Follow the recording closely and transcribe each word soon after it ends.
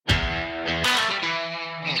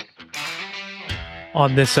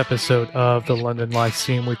On this episode of the London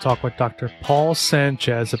Lyceum, we talk with Dr. Paul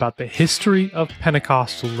Sanchez about the history of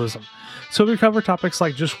Pentecostalism. So we cover topics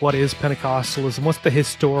like just what is Pentecostalism, what's the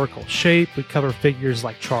historical shape. We cover figures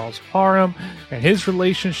like Charles Parham and his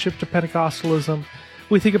relationship to Pentecostalism.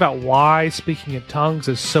 We think about why speaking in tongues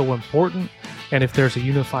is so important, and if there's a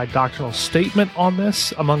unified doctrinal statement on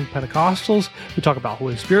this among Pentecostals. We talk about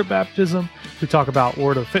Holy Spirit baptism. We talk about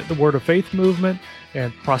the Word of Faith movement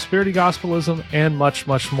and prosperity gospelism, and much,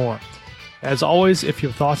 much more. As always, if you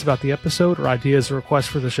have thoughts about the episode or ideas or requests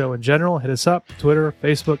for the show in general, hit us up, Twitter,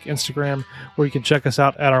 Facebook, Instagram, or you can check us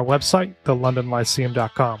out at our website,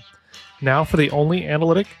 thelondonlyceum.com. Now for the only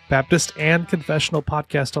analytic, Baptist, and confessional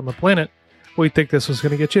podcast on the planet, we think this was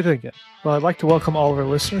going to get you thinking. Well, I'd like to welcome all of our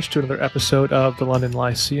listeners to another episode of the London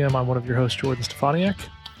Lyceum. I'm one of your hosts, Jordan Stefaniak.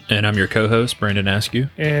 And I'm your co-host, Brandon Askew.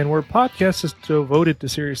 And we're a podcast that's devoted to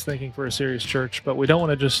serious thinking for a serious church, but we don't want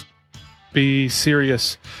to just be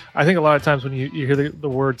serious. I think a lot of times when you hear the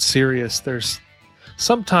word serious, there's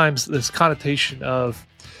sometimes this connotation of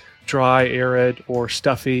dry, arid, or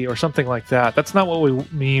stuffy, or something like that. That's not what we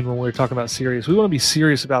mean when we're talking about serious. We want to be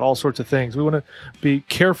serious about all sorts of things. We want to be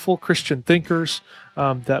careful Christian thinkers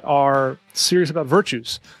that are serious about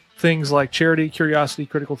virtues. Things like charity, curiosity,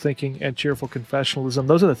 critical thinking, and cheerful confessionalism.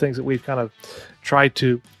 Those are the things that we've kind of tried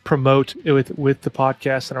to promote with the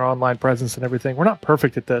podcast and our online presence and everything. We're not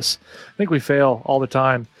perfect at this. I think we fail all the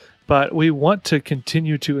time, but we want to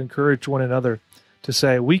continue to encourage one another to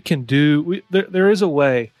say there is a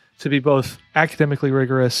way to be both academically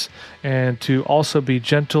rigorous and to also be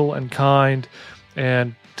gentle and kind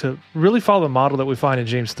and to really follow the model that we find in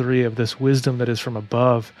James 3 of this wisdom that is from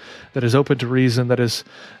above, that is open to reason, that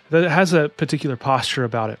has a particular posture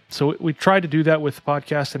about it. So we try to do that with the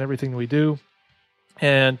podcast and everything we do.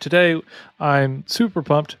 And today, I'm super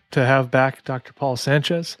pumped to have back Dr. Paul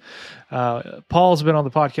Sanchez. Paul's been on the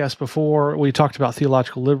podcast before. We talked about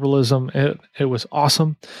theological liberalism. It was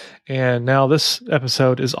awesome. And now this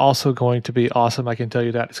episode is also going to be awesome. I can tell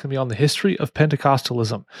you that. It's going to be on the history of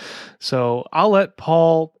Pentecostalism. So I'll let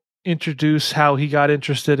Paul introduce how he got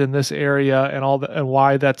interested in this area and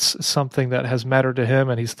why that's something that has mattered to him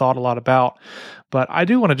and he's thought a lot about. But I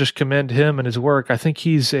do want to just commend him and his work. I think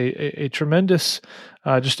he's a tremendous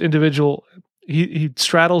just individual. He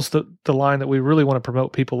straddles the line that we really want to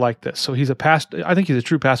promote people like this. So he's a pastor. I think he's a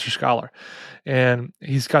true pastor scholar, and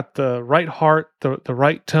he's got the right heart, the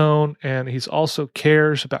right tone, and he's also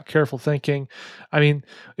cares about careful thinking. I mean,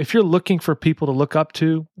 if you're looking for people to look up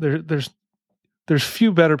to, there's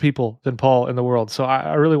few better people than Paul in the world. So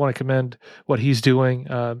I really want to commend what he's doing,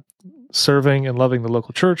 serving and loving the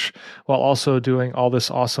local church while also doing all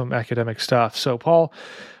this awesome academic stuff. So Paul,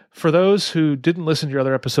 for those who didn't listen to your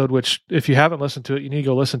other episode, which if you haven't listened to it, you need to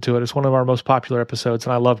go listen to it. It's one of our most popular episodes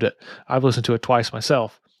and I loved it. I've listened to it twice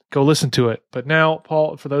myself. Go listen to it. But now,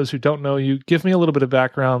 Paul, for those who don't know you, give me a little bit of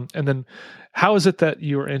background, and then how is it that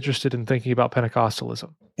you are interested in thinking about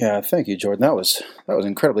Pentecostalism? Yeah, thank you, Jordan. That was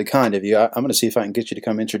incredibly kind of you. I'm going to see if I can get you to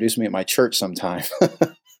come introduce me at my church sometime.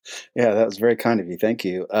 Yeah, that was very kind of you. Thank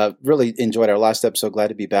you. Really enjoyed our last episode. Glad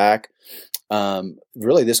to be back.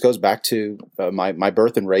 Really, this goes back to my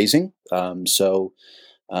birth and raising.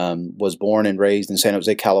 Was born and raised in San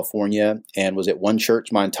Jose, California, and was at one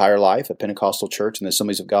church my entire life, a Pentecostal church in the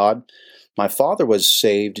Assemblies of God. My father was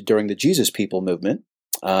saved during the Jesus People movement.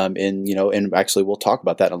 And actually we'll talk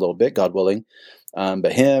about that in a little bit, God willing.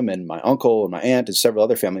 But him and my uncle and my aunt and several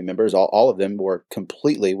other family members, all of them were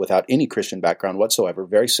completely without any Christian background whatsoever,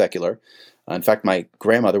 very secular. In fact, my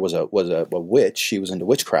grandmother was a witch. She was into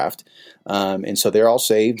witchcraft. And so they're all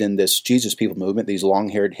saved in this Jesus People movement, these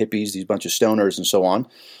long-haired hippies, these bunch of stoners and so on.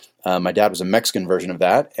 My dad was a Mexican version of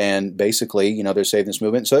that. And basically, they're saved in this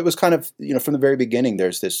movement. So it was kind of, from the very beginning,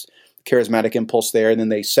 there's this charismatic impulse there, and then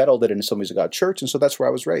they settled it in Assemblies of God Church, and so that's where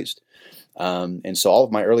I was raised. And so all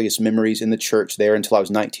of my earliest memories in the church there until I was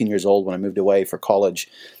 19 years old when I moved away for college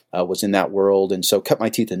was in that world, and so cut my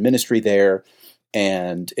teeth in ministry there,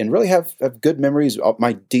 and really have good memories.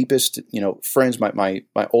 My deepest, friends, my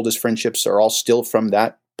oldest friendships are all still from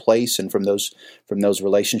that place and from those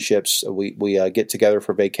relationships. We get together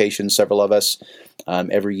for vacations, several of us,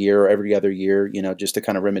 every year or every other year, just to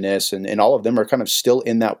kind of reminisce, and all of them are kind of still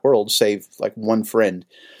in that world, save like one friend.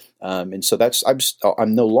 And so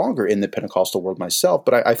I'm no longer in the Pentecostal world myself,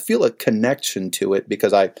 but I feel a connection to it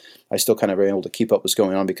because I still kind of am able to keep up what's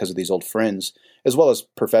going on because of these old friends, as well as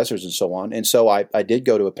professors and so on. And so I did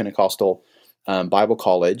go to a Pentecostal Bible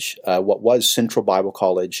college, what was Central Bible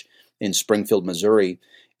College in Springfield, Missouri.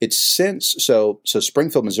 It's since, so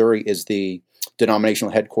Springfield, Missouri is the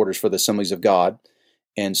denominational headquarters for the Assemblies of God.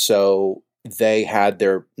 And so they had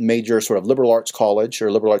their major sort of liberal arts college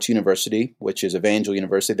or liberal arts university, which is Evangel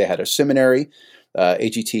University. They had a seminary,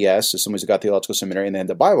 AGTS, Assemblies of God Theological Seminary, and then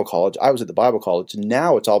the Bible College. I was at the Bible College.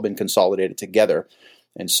 Now it's all been consolidated together,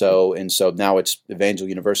 and so now it's Evangel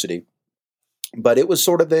University. But it was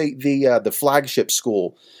sort of the flagship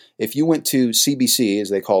school. If you went to CBC, as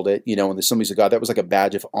they called it, in the Assemblies of God, that was like a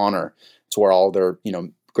badge of honor. It's where all their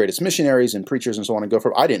greatest missionaries and preachers and so on and go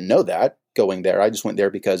from. I didn't know that going there. I just went there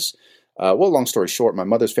because, long story short, my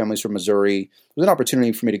mother's family's from Missouri. It was an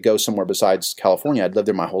opportunity for me to go somewhere besides California. I'd lived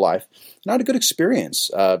there my whole life, and I had a good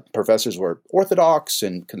experience. Professors were Orthodox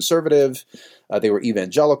and conservative. They were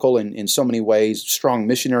evangelical in so many ways, strong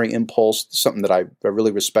missionary impulse, something that I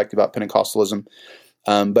really respect about Pentecostalism.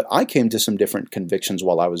 But I came to some different convictions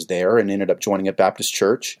while I was there and ended up joining a Baptist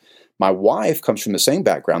church. My wife comes from the same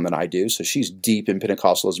background that I do, so she's deep in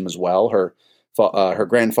Pentecostalism as well. Her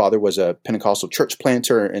grandfather was a Pentecostal church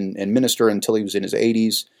planter and minister until he was in his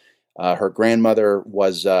 80s. Her grandmother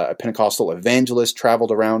was a Pentecostal evangelist,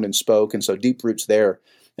 traveled around and spoke, and so deep roots there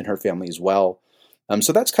in her family as well.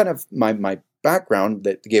 So that's kind of my background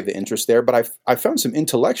that gave the interest there, but I found some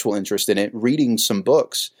intellectual interest in it, reading some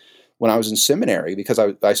books when I was in seminary, because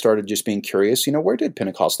I started just being curious, where did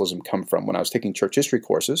Pentecostalism come from when I was taking church history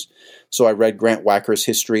courses? So I read Grant Wacker's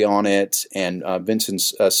history on it and Vincent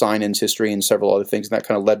Sinon's history and several other things, and that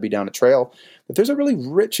kind of led me down a trail. But there's a really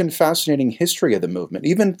rich and fascinating history of the movement,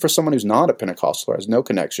 even for someone who's not a Pentecostal or has no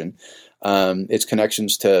connection. Its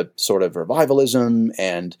connections to sort of revivalism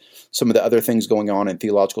and some of the other things going on in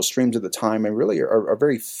theological streams at the time and really are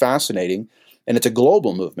very fascinating. And it's a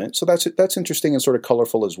global movement, so that's interesting and sort of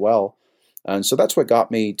colorful as well. And so that's what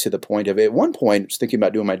got me to the point of it. At one point, I was thinking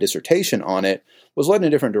about doing my dissertation on it, was led in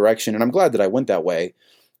a different direction, and I'm glad that I went that way.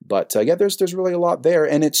 But there's really a lot there,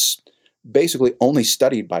 and it's basically only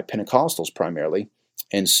studied by Pentecostals primarily.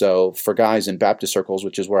 And so for guys in Baptist circles,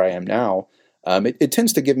 which is where I am now, it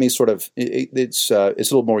tends to give me sort of it's a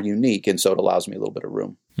little more unique, and so it allows me a little bit of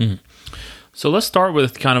room. Mm-hmm. So let's start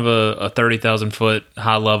with kind of a 30,000 foot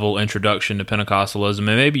high level introduction to Pentecostalism, and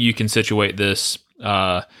maybe you can situate this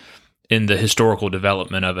in the historical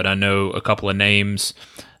development of it. I know a couple of names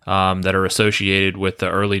that are associated with the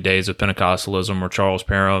early days of Pentecostalism were Charles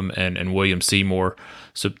Parham and William Seymour.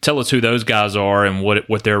 So tell us who those guys are and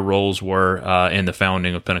what their roles were in the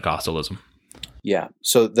founding of Pentecostalism. Yeah,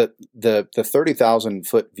 so the 30,000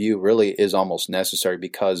 foot view really is almost necessary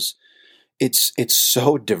because it's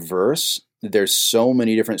so diverse. There's so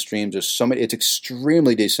many different streams. It's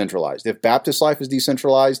extremely decentralized. If Baptist life is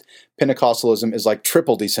decentralized, Pentecostalism is like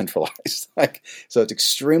triple decentralized. So it's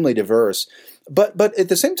extremely diverse. But at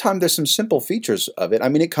the same time, there's some simple features of it. I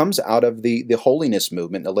mean, it comes out of the holiness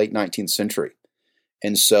movement in the late 19th century.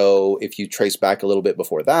 And so if you trace back a little bit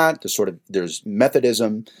before that, there's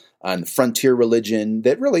Methodism and frontier religion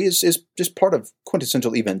that really is just part of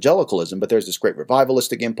quintessential evangelicalism, but there's this great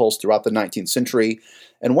revivalistic impulse throughout the 19th century.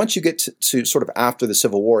 And once you get to sort of after the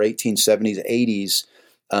Civil War, 1870s, 80s,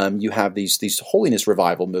 you have these holiness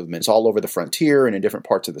revival movements all over the frontier and in different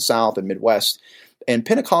parts of the South and Midwest. And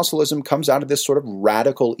Pentecostalism comes out of this sort of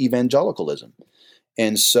radical evangelicalism.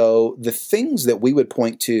 And so the things that we would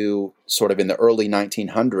point to sort of in the early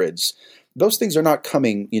 1900s, those things are not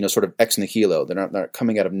coming, sort of ex nihilo. They're not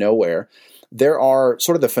coming out of nowhere. There are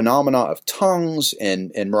sort of the phenomena of tongues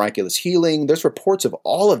and miraculous healing. There's reports of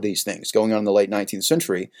all of these things going on in the late 19th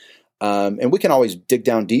century. And we can always dig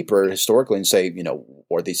down deeper historically and say,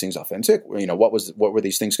 were these things authentic? What were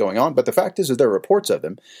these things going on? But the fact is there are reports of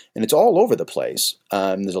them, and it's all over the place.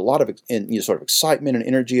 There's a lot of sort of excitement and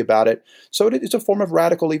energy about it. So it's a form of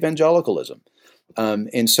radical evangelicalism.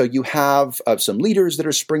 And so you have some leaders that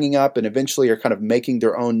are springing up and eventually are kind of making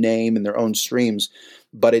their own name and their own streams.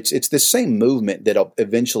 But it's the same movement that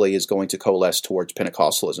eventually is going to coalesce towards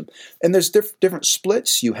Pentecostalism. And there's different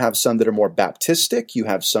splits. You have some that are more Baptistic. You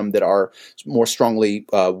have some that are more strongly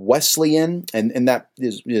Wesleyan, and that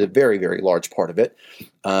is a very, very large part of it.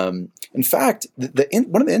 In fact,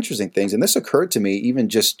 one of the interesting things, and this occurred to me even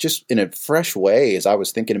just in a fresh way as I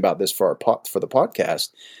was thinking about this for the podcast.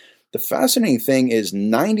 The fascinating thing is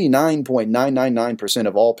 99.999%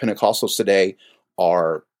 of all Pentecostals today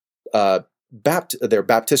are they're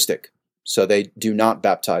Baptistic, so they do not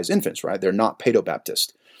baptize infants, right? They're not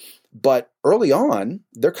Paedo-Baptist. But early on,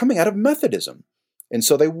 they're coming out of Methodism, and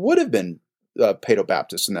so they would have been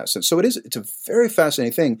Paedo-Baptist in that sense. So it's a very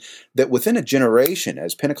fascinating thing that within a generation,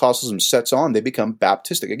 as Pentecostalism sets on, they become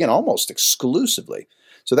Baptistic, again, almost exclusively.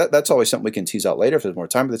 So that's always something we can tease out later if there's more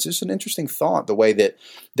time, but it's just an interesting thought, the way that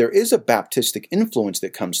there is a Baptistic influence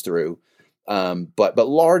that comes through, but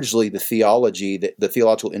largely the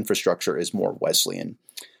theological infrastructure is more Wesleyan.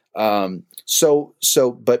 But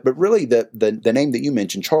really the name that you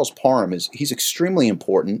mentioned, Charles Parham, he's extremely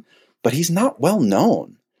important, but he's not well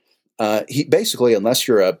known. He basically, unless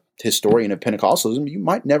you're a historian of Pentecostalism, you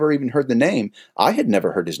might never even heard the name. I had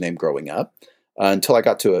never heard his name growing up until I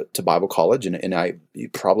got to Bible college, and you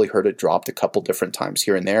probably heard it dropped a couple different times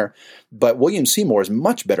here and there. But William Seymour is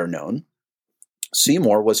much better known.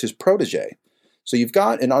 Seymour was his protege. So you've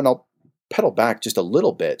got, and I'll pedal back just a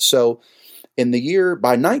little bit. So by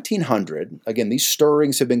 1900, again, these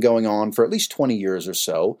stirrings have been going on for at least 20 years or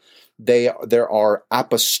so. There are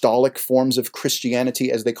apostolic forms of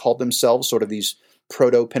Christianity, as they called themselves, sort of these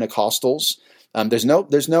proto-Pentecostals. There's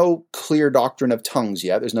no clear doctrine of tongues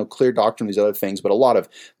yet. There's no clear doctrine of these other things, but a lot of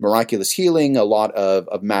miraculous healing, a lot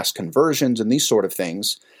of mass conversions, and these sort of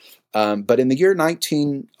things. But in the year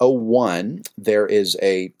 1901, there is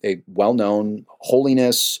a well-known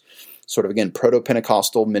holiness, sort of, again,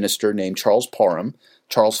 proto-Pentecostal minister named Charles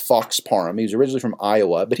Fox Parham. He was originally from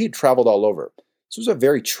Iowa, but he had traveled all over. This was a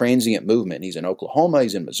very transient movement. He's in Oklahoma,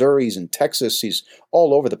 he's in Missouri, he's in Texas, he's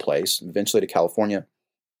all over the place, eventually to California.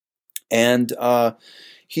 And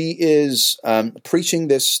he is preaching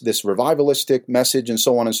this revivalistic message and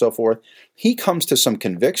so on and so forth. He comes to some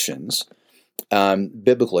convictions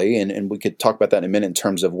biblically, and we could talk about that in a minute in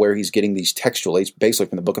terms of where he's getting these textually. It's basically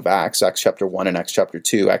from the book of Acts chapter 1 and Acts chapter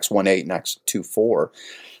 2, Acts 1:8 and Acts 2:4.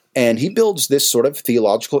 And he builds this sort of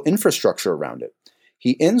theological infrastructure around it.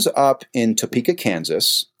 He ends up in Topeka,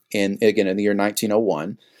 Kansas, in the year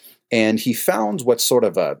 1901, and he founds what's sort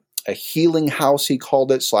of a healing house, he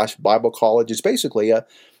called it, / Bible college. It's basically a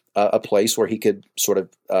place where he could sort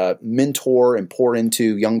of mentor and pour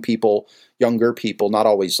into younger people, not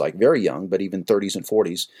always like very young, but even 30s and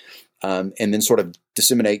 40s, and then sort of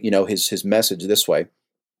disseminate, his message this way.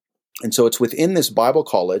 And so it's within this Bible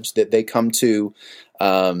college that they come to,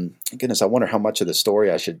 goodness, I wonder how much of the story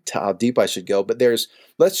how deep I should go. But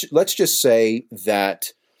let's just say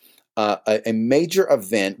that a major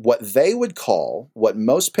event, what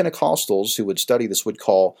most Pentecostals who would study this would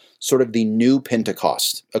call sort of the new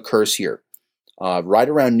Pentecost, occurs here, right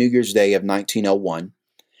around New Year's Day of 1901.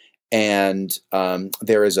 And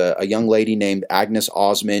there is a young lady named Agnes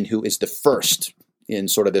Osman who is the first in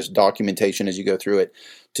sort of this documentation as you go through it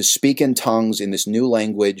to speak in tongues in this new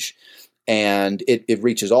language. And it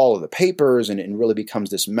reaches all of the papers, and it really becomes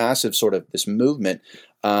this massive sort of this movement.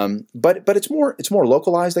 But it's more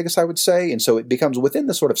localized, I guess I would say. And so it becomes within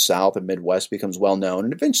the sort of South and Midwest, becomes well known,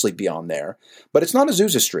 and eventually beyond there. But it's not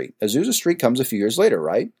Azusa Street. Azusa Street comes a few years later,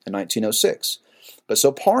 right? In 1906. But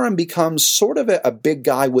so Parham becomes sort of a big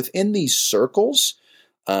guy within these circles.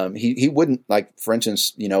 He wouldn't, like, for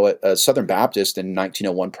instance, a Southern Baptist in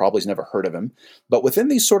 1901 probably has never heard of him. But within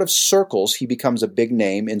these sort of circles, he becomes a big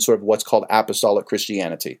name in sort of what's called apostolic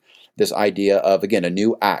Christianity. This idea of, again, a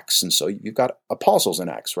new Acts. And so you've got apostles in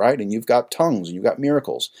Acts, right? And you've got tongues, and you've got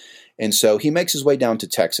miracles. And so he makes his way down to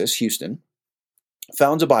Texas, Houston,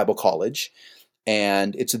 founds a Bible college,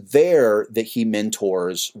 and it's there that he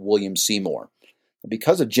mentors William Seymour.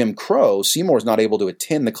 Because of Jim Crow, Seymour's not able to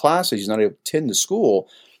attend the classes, he's not able to attend the school,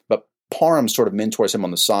 but Parham sort of mentors him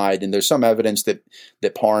on the side, and there's some evidence that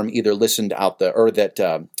Parham either listened out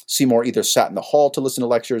that Seymour either sat in the hall to listen to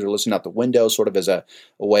lectures or listened out the window, sort of as a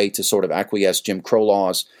way to sort of acquiesce Jim Crow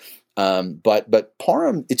laws. But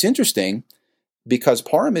Parham, it's interesting because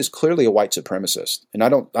Parham is clearly a white supremacist, and I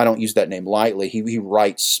don't use that name lightly. He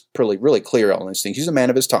writes really clear on these things. He's a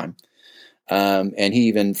man of his time. And he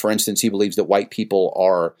even, for instance, he believes that white people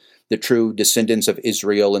are the true descendants of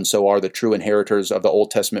Israel, and so are the true inheritors of the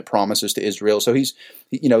Old Testament promises to Israel. So he's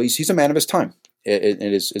a man of his time. It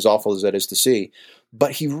is as awful as that is to see,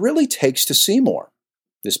 but he really takes to Seymour,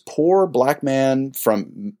 this poor black man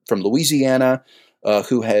from Louisiana,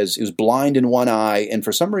 who was blind in one eye, and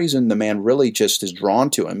for some reason the man really just is drawn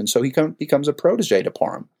to him, and so he becomes a protege to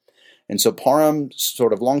Parham. And so Parham,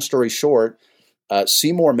 sort of long story short,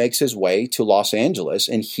 Seymour makes his way to Los Angeles,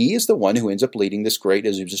 and he is the one who ends up leading this great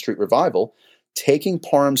Azusa Street revival, taking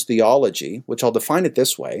Parham's theology, which I'll define it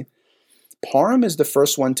this way. Parham is the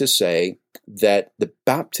first one to say that the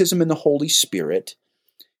baptism in the Holy Spirit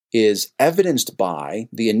is evidenced by,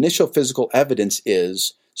 the initial physical evidence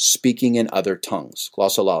is speaking in other tongues,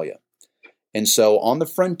 glossolalia. And so on the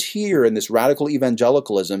frontier in this radical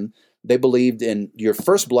evangelicalism, they believed in your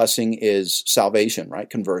first blessing is salvation, right?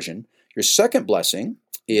 Conversion. Your second blessing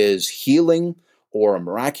is healing or a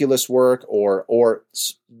miraculous work or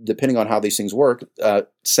depending on how these things work,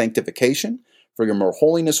 sanctification. For your more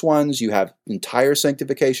holiness ones, you have entire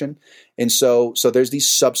sanctification. And so there's these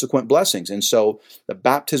subsequent blessings. And so the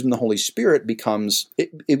baptism in the Holy Spirit becomes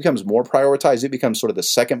more prioritized. It becomes sort of the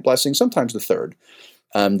second blessing, sometimes the third.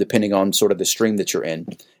 depending on sort of the stream that you're in.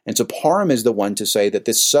 And so Parham is the one to say that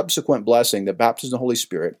this subsequent blessing, the baptism of the Holy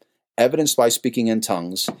Spirit, evidenced by speaking in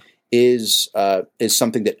tongues, is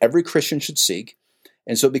something that every Christian should seek.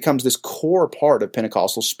 And so it becomes this core part of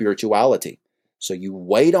Pentecostal spirituality. So you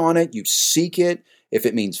wait on it, you seek it. If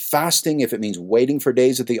it means fasting, if it means waiting for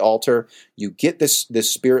days at the altar, you get this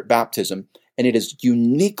Spirit baptism, and it is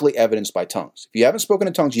uniquely evidenced by tongues. If you haven't spoken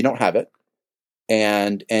in tongues, you don't have it.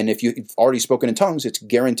 And if you've already spoken in tongues, it's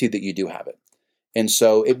guaranteed that you do have it. And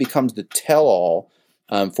so it becomes the tell-all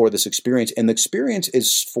for this experience. And the experience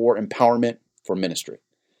is for empowerment for ministry.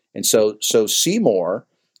 And so Seymour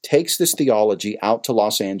takes this theology out to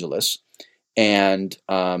Los Angeles, and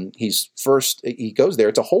he goes there.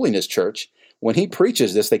 It's a holiness church. When he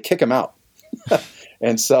preaches this, they kick him out.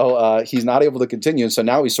 And so he's not able to continue. And so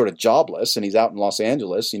now he's sort of jobless, and he's out in Los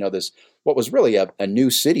Angeles, this what was really a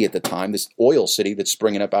new city at the time, this oil city that's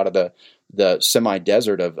springing up out of the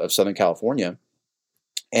semi-desert of Southern California.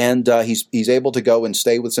 And he's able to go and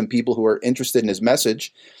stay with some people who are interested in his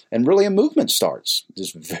message, and really a movement starts.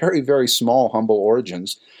 Just very, very small, humble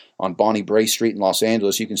origins on Bonnie Bray Street in Los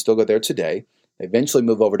Angeles. You can still go there today. They eventually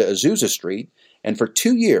move over to Azusa Street, and for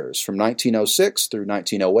 2 years, from 1906 through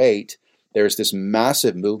 1908, there's this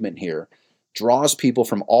massive movement here, draws people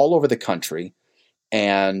from all over the country,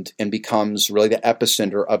 and becomes really the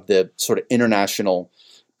epicenter of the sort of international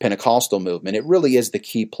Pentecostal movement. It really is the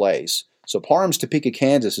key place. So Parham's Topeka,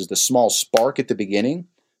 Kansas is the small spark at the beginning,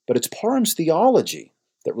 but it's Parham's theology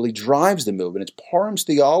that really drives the movement. It's Parham's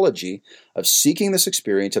theology of seeking this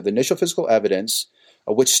experience of the initial physical evidence,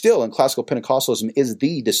 which still in classical Pentecostalism is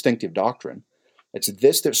the distinctive doctrine. It's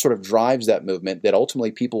this that sort of drives that movement that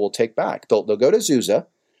ultimately people will take back. They'll go to Azusa,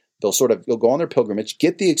 they'll go on their pilgrimage,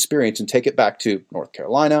 get the experience, and take it back to North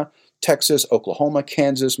Carolina, Texas, Oklahoma,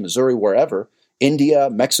 Kansas, Missouri, wherever, India,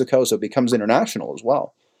 Mexico, so it becomes international as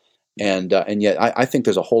well. And yet I think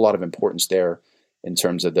there's a whole lot of importance there in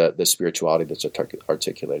terms of the spirituality that's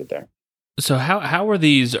articulated there. So how are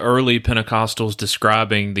these early Pentecostals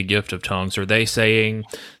describing the gift of tongues? Are they saying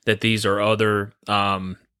that these are other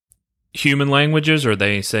human languages? Or are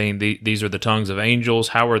they saying these are the tongues of angels?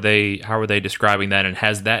 How are they describing that? And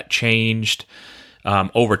has that changed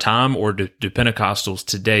over time? Or do Pentecostals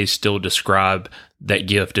today still describe that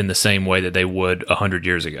gift in the same way that they would 100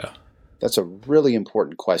 years ago? That's a really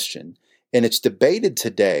important question. And it's debated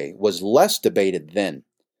today, was less debated then.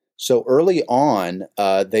 So early on,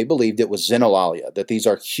 they believed it was xenolalia, that these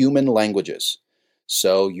are human languages.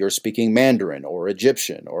 So you're speaking Mandarin or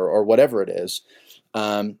Egyptian or whatever it is.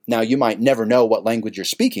 Now, you might never know what language you're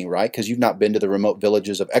speaking, right? Because you've not been to the remote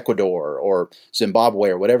villages of Ecuador or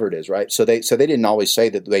Zimbabwe or whatever it is, right? So they didn't always say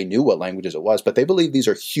that they knew what languages it was, but they believe these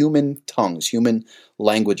are human tongues, human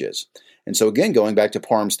languages. And so again, going back to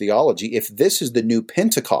Parham's theology, if this is the new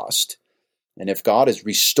Pentecost, and if God is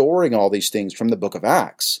restoring all these things from the book of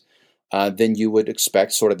Acts, then you would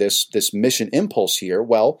expect sort of this mission impulse here.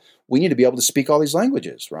 Well, we need to be able to speak all these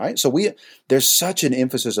languages, right? So there's such an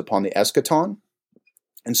emphasis upon the eschaton.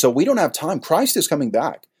 And so we don't have time. Christ is coming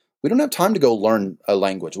back. We don't have time to go learn a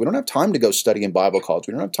language. We don't have time to go study in Bible college.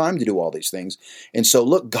 We don't have time to do all these things. And so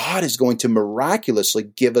look, God is going to miraculously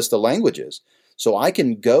give us the languages. So I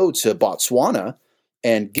can go to Botswana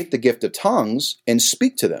and get the gift of tongues and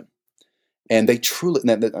speak to them. And they truly,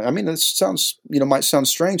 this sounds, might sound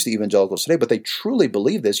strange to evangelicals today, but they truly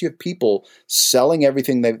believe this. You have people selling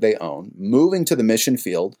everything they own, moving to the mission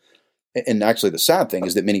field. And actually the sad thing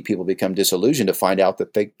is that many people become disillusioned to find out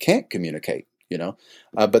that they can't communicate,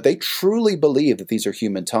 but they truly believe that these are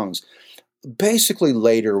human tongues. Basically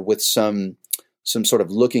later with some sort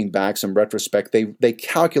of looking back, some retrospect, they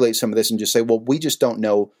calculate some of this and just say, well, we just don't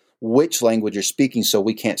know which language you're speaking, so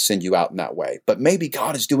we can't send you out in that way. But maybe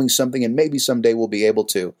God is doing something, and maybe someday we'll be able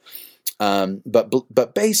to.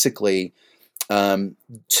 But basically,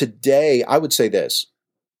 today, I would say this.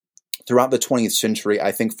 Throughout the 20th century,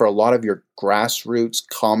 I think for a lot of your grassroots,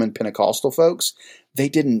 common Pentecostal folks, they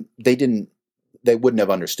wouldn't have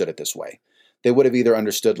understood it this way. They would have either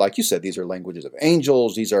understood, like you said, these are languages of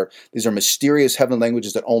angels. These are mysterious heavenly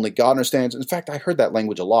languages that only God understands. In fact, I heard that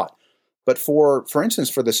language a lot. But for instance,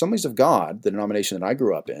 for the Assemblies of God, the denomination that I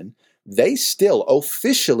grew up in, they still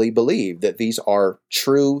officially believe that these are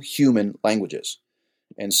true human languages.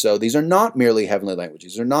 And so these are not merely heavenly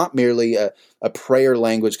languages. They're not merely a prayer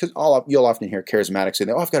language, because you'll often hear charismatics say,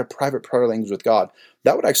 I've got a private prayer language with God.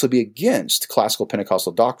 That would actually be against classical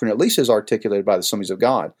Pentecostal doctrine, at least as articulated by the Assemblies of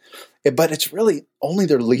God. But it's really only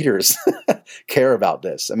their leaders care about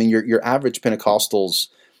this. I mean, your average Pentecostals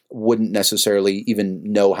wouldn't necessarily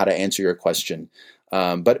even know how to answer your question.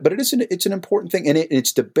 But it's an important thing, and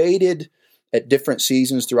it's debated at different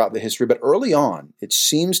seasons throughout the history, but early on, it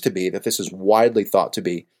seems to be that this is widely thought to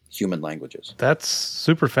be human languages. That's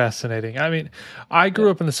super fascinating. I mean, I grew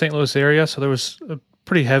up in the St. Louis area, so there was a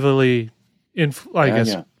pretty heavily,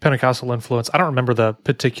 Pentecostal influence. I don't remember the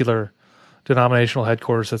particular denominational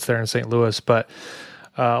headquarters that's there in St. Louis, but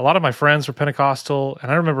a lot of my friends were Pentecostal,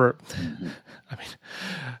 and I remember, I mean,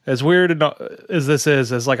 as weird as this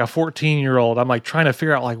is, as like a 14-year-old, I'm like trying to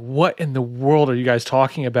figure out like, what in the world are you guys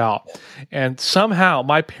talking about? And somehow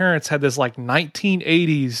my parents had this like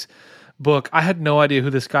 1980s book. I had no idea who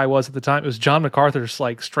this guy was at the time. It was John MacArthur's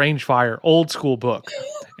like Strange Fire, old school book.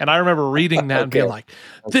 And I remember reading that and being like,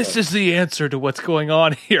 this is the answer to what's going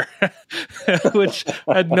on here, which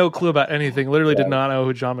I had no clue about anything. Literally did not know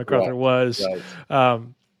who John MacArthur was.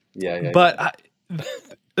 But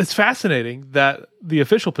it's fascinating that the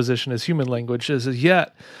official position is human language is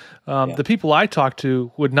yet the people I talk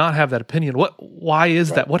to would not have that opinion. Why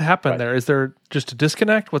is that? What happened there? Is there just a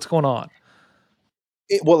disconnect? What's going on?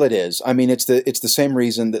 Well, it is. I mean, it's the same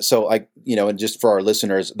reason that, so like, and just for our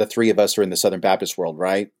listeners, the three of us are in the Southern Baptist world,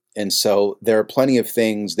 right? And so there are plenty of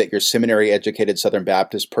things that your seminary educated Southern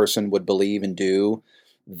Baptist person would believe and do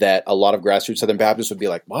that a lot of grassroots Southern Baptists would be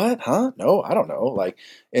like, what? Huh? No, I don't know. Like,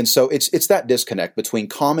 and so it's that disconnect between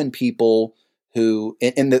common people who,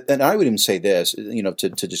 and I would even say this,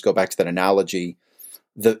 to just go back to that analogy,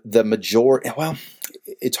 the majority, well,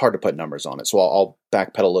 it's hard to put numbers on it, so I'll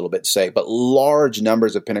backpedal a little bit to say, but large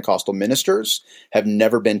numbers of Pentecostal ministers have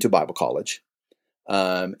never been to Bible college,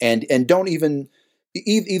 and don't even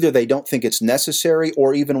either they don't think it's necessary,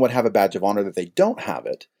 or even would have a badge of honor that they don't have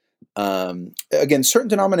it. Again, certain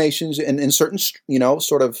denominations and in certain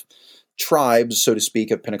sort of tribes, so to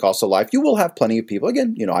speak, of Pentecostal life, you will have plenty of people.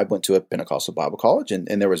 Again, I went to a Pentecostal Bible college, and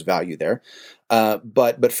there was value there.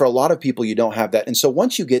 But for a lot of people, you don't have that. And so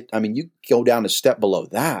once you go down a step below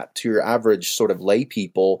that to your average sort of lay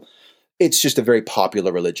people, it's just a very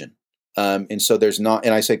popular religion. And so there's not,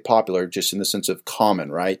 and I say popular just in the sense of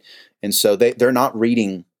common, right? And so they're not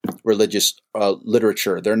reading religious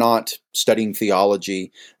literature. They're not studying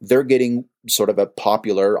theology. They're getting sort of a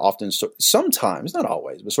popular, often, sometimes, not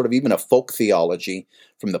always, but sort of even a folk theology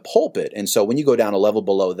from the pulpit. And so when you go down a level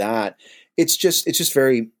below that, it's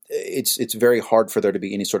very hard for there to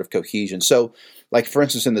be any sort of cohesion. So, like, for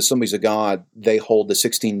instance, in the Assemblies of God, they hold the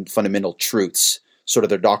 16 fundamental truths, sort of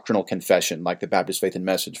their doctrinal confession, like the Baptist Faith and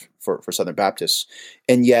Message for Southern Baptists.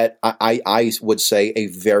 And yet, I would say a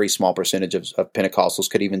very small percentage of Pentecostals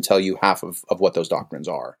could even tell you half of what those doctrines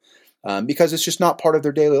are. Because it's just not part of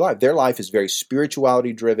their daily life. Their life is very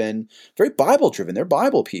spirituality-driven, very Bible-driven. They're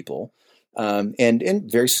Bible people,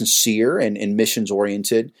 and very sincere and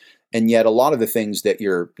missions-oriented. And yet, a lot of the things that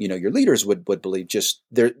your leaders would believe, just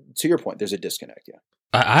there. To your point, there's a disconnect. Yeah,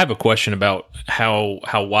 I have a question about how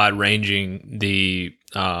wide-ranging the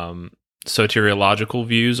soteriological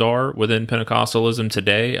views are within Pentecostalism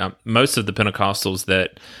today. Most of the Pentecostals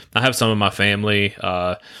that I have, some of my family,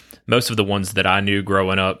 most of the ones that I knew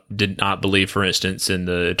growing up did not believe, for instance, in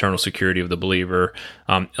the eternal security of the believer.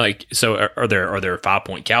 So are there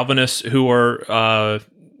 5-point Calvinists who are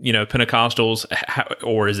Pentecostals,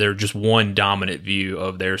 or is there just one dominant view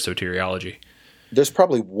of their soteriology? There's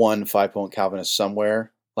probably one 5-point Calvinist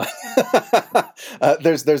somewhere.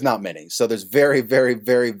 There's not many. So there's very, very,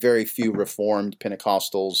 very, very few Reformed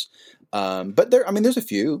Pentecostals. But there's a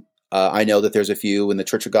few. I know that there's a few in the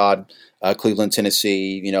Church of God, Cleveland,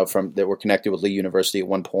 Tennessee, that were connected with Lee University at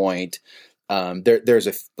one point. I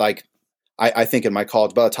think in my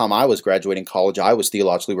college, by the time I was graduating college, I was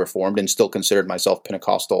theologically Reformed and still considered myself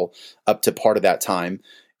Pentecostal up to part of that time.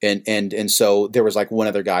 And so there was like one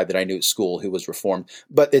other guy that I knew at school who was Reformed,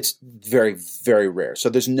 but it's very, very rare. So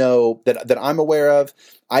there's no, that I'm aware of,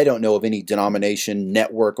 I don't know of any denomination,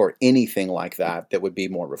 network, or anything like that would be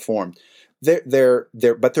more Reformed. But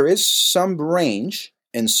there is some range.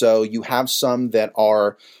 And so you have some that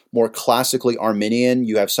are more classically Arminian.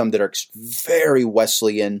 You have some that are very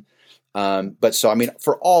Wesleyan. But so,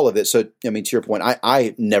 for all of it, so, to your point,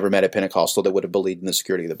 I never met a Pentecostal that would have believed in the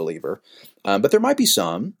security of the believer. But there might be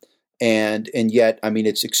some, and yet,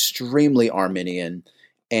 it's extremely Arminian.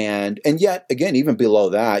 And yet, again, even below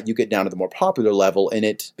that, you get down to the more popular level, and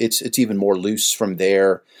it's even more loose from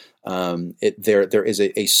there. There is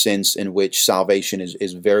a sense in which salvation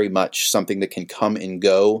is very much something that can come and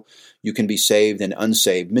go. You can be saved and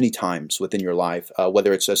unsaved many times within your life,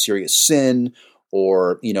 whether it's a serious sin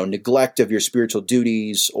or neglect of your spiritual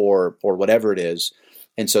duties or whatever it is.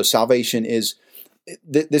 And so salvation is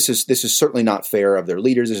this is certainly not fair of their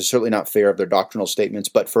leaders. This is certainly not fair of their doctrinal statements.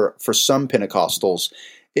 But for some Pentecostals,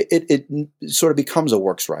 it sort of becomes a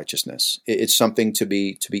works righteousness. It's something to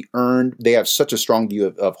be earned. They have such a strong view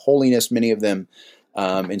of holiness, many of them,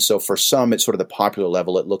 and so for some, it's sort of the popular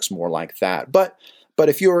level. It looks more like that. But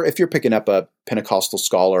if you're picking up a Pentecostal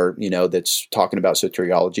scholar, that's talking about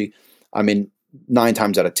soteriology, I mean, 9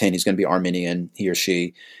 times out of 10, he's going to be Arminian, he or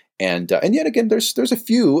she, and yet again, there's a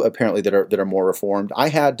few apparently that are more Reformed. I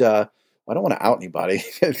had. I don't want to out anybody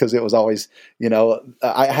because it was always,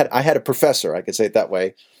 I had a professor, I could say it that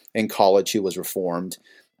way, in college who was Reformed,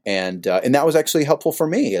 and that was actually helpful for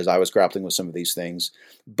me as I was grappling with some of these things.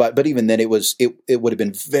 But even then, it would have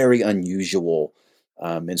been very unusual,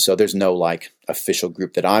 and so there's no like official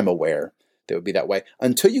group that I'm aware that would be that way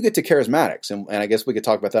until you get to charismatics, and I guess we could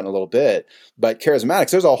talk about that in a little bit. But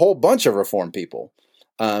charismatics, there's a whole bunch of Reformed people,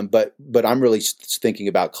 but I'm really thinking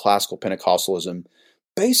about classical Pentecostalism.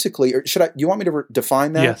 Basically, or do you want me to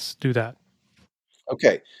define that? Yes, do that.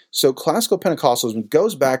 Okay. So classical Pentecostalism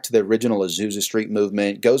goes back to the original Azusa Street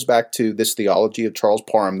movement, goes back to this theology of Charles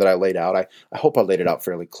Parham that I laid out. I hope I laid it out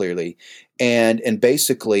fairly clearly. And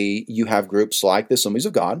basically, you have groups like the Assemblies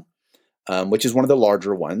of God, which is one of the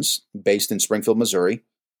larger ones, based in Springfield, Missouri.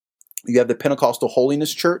 You have the Pentecostal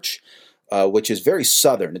Holiness Church, which is very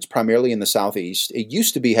southern. It's primarily in the southeast. It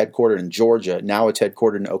used to be headquartered in Georgia. Now it's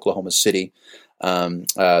headquartered in Oklahoma City.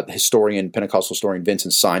 Pentecostal historian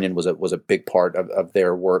Vincent Sinan was a big part of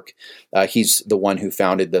their work. He's the one who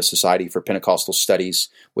founded the Society for Pentecostal Studies,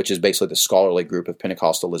 which is basically the scholarly group of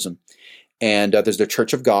Pentecostalism. And there's the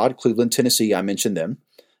Church of God, Cleveland, Tennessee. I mentioned them.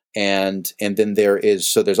 And then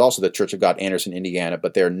there's also the Church of God, Anderson, Indiana,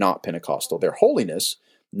 but they're not Pentecostal. They're holiness,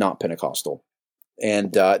 not Pentecostal.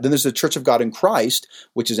 And then there's the Church of God in Christ,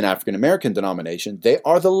 which is an African-American denomination. They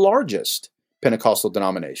are the largest Pentecostal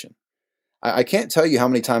denomination. I can't tell you how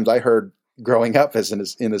many times I heard growing up as in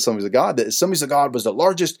the Assemblies of God that Assemblies of God was the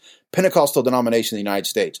largest Pentecostal denomination in the United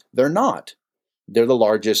States. They're not. They're the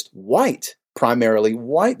largest primarily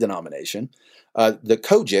white denomination. The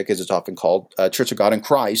COGIC, as it's often called, Church of God in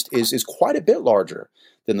Christ, is quite a bit larger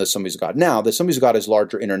than the Assemblies of God. Now, the Assemblies of God is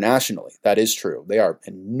larger internationally. That is true. They are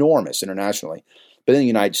enormous internationally. But in the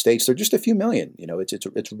United States, they're just a few million.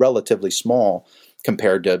 It's relatively small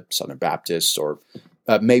compared to Southern Baptists or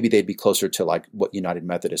maybe they'd be closer to like what United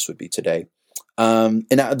Methodists would be today. And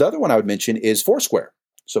the other one I would mention is Foursquare.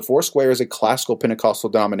 So Foursquare is a classical Pentecostal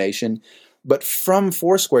denomination, but from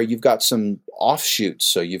Foursquare, you've got some offshoots.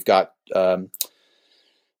 So you've got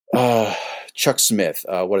Chuck Smith.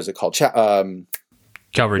 What is it called?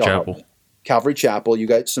 Calvary Chapel. Calvary Chapel. You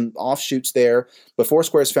got some offshoots there. But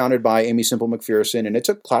Foursquare is founded by Amy Semple McPherson, and it's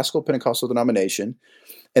a classical Pentecostal denomination.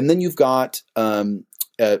 And then you've got a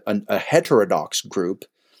heterodox group,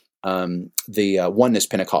 the Oneness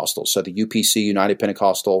Pentecostal. So the UPC, United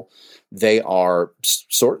Pentecostal, they are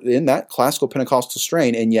sort of in that classical Pentecostal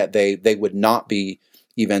strain, and yet they would not be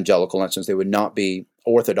evangelical in that sense. They would not be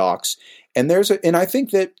Orthodox. And I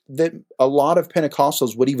think that a lot of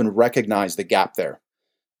Pentecostals would even recognize the gap there.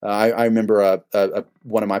 I remember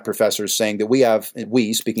one of my professors saying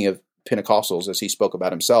that speaking of Pentecostals, as he spoke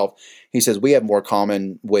about himself, he says we have more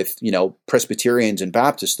common with Presbyterians and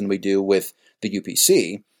Baptists than we do with the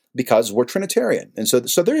UPC because we're Trinitarian, and so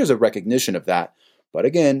there is a recognition of that. But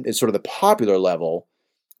again, it's sort of the popular level.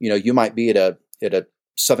 You might be at a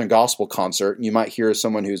Southern Gospel concert, and you might hear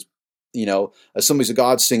someone who's Assemblies of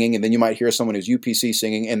God singing, and then you might hear someone who's UPC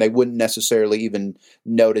singing, and they wouldn't necessarily even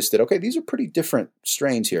notice that. Okay, these are pretty different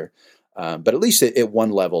strains here, but at least at one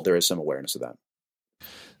level there is some awareness of that.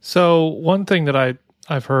 So one thing that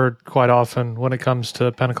I've heard quite often when it comes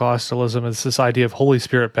to Pentecostalism is this idea of Holy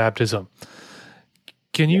Spirit baptism.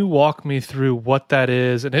 Can you walk me through what that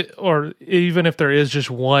is, or even if there is just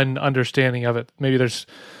one understanding of it? Maybe it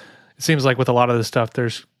seems like with a lot of this stuff,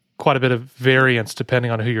 there's quite a bit of variance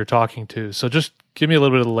depending on who you're talking to. So just give me a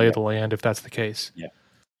little bit of the lay of the land if that's the case.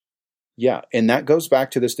 Yeah, and that goes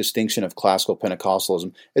back to this distinction of classical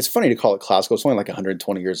Pentecostalism. It's funny to call it classical. It's only like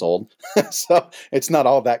 120 years old. So it's not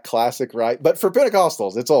all that classic, right? But for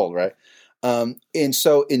Pentecostals, it's old, right? And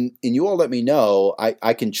so you all let me know,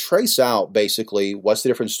 I can trace out basically what's the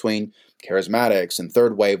difference between charismatics and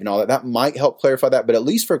third wave and all that. That might help clarify that. But at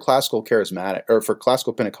least for classical charismatic or for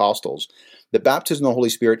classical Pentecostals, the baptism of the Holy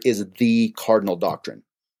Spirit is the cardinal doctrine.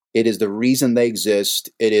 It is the reason they exist.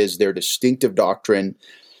 It is their distinctive doctrine.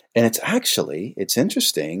 And it's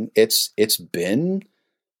interesting. It's been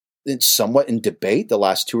somewhat in debate the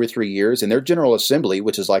last 2 or 3 years in their General Assembly,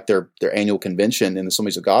 which is like their annual convention in the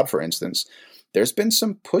Assemblies of God, for instance. There's been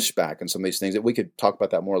some pushback on some of these things that we could talk about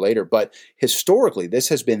that more later. But historically, this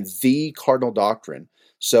has been the cardinal doctrine.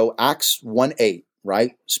 So Acts 1:8,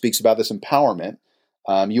 right, speaks about this empowerment.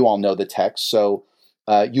 You all know the text. So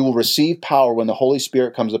You will receive power when the Holy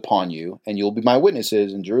Spirit comes upon you, and you will be my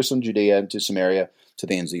witnesses in Jerusalem, Judea, and to Samaria, to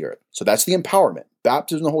the ends of the earth. So that's the empowerment.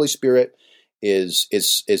 Baptism in the Holy Spirit is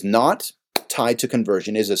not tied to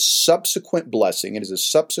conversion. It is a subsequent blessing. It is a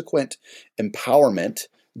subsequent empowerment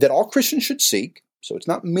that all Christians should seek. So it's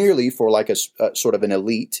not merely for like a sort of an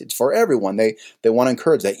elite. It's for everyone. They want to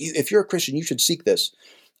encourage that. If you're a Christian, you should seek this.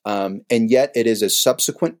 And yet it is a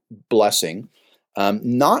subsequent blessing,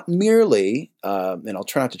 not merely, and I'll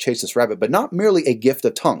try not to chase this rabbit, but not merely a gift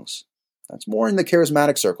of tongues. That's more in the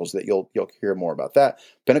charismatic circles that you'll hear more about that.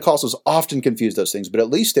 Pentecostals often confuse those things, but at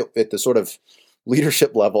least at the sort of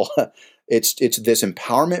leadership level, it's this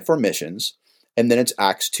empowerment for missions. And then it's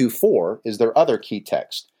Acts 2:4 is their other key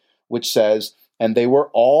text, which says, and they were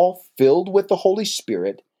all filled with the Holy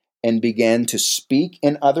Spirit and began to speak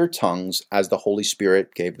in other tongues as the Holy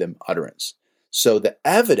Spirit gave them utterance. So the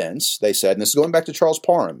evidence, they said, and this is going back to Charles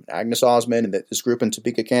Parham, Agnes Osmond, and this group in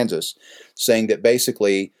Topeka, Kansas, saying that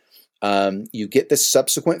basically you get this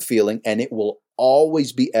subsequent feeling, and it will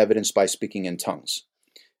always be evidenced by speaking in tongues.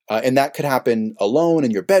 And that could happen alone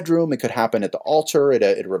in your bedroom. It could happen at the altar, at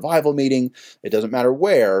a revival meeting. It doesn't matter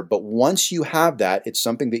where. But once you have that, it's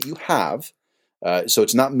something that you have. So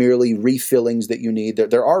it's not merely refillings that you need.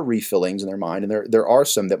 There are refillings in their mind, and there are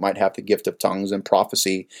some that might have the gift of tongues and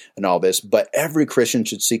prophecy and all this. But every Christian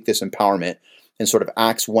should seek this empowerment in sort of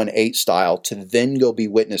Acts 1:8 style to then go be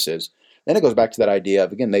witnesses. Then it goes back to that idea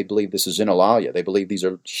of, again, they believe this is inalalia. They believe these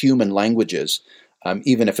are human languages,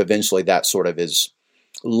 even if eventually that sort of is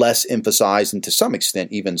less emphasized and to some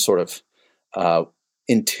extent even sort of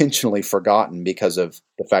intentionally forgotten because of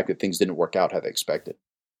the fact that things didn't work out how they expected.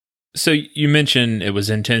 So you mentioned it was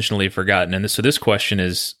intentionally forgotten, and so this question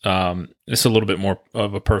is it's a little bit more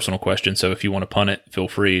of a personal question. So if you want to punt it, feel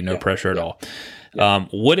free. No pressure at all. Yeah.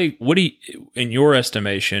 What do you, in your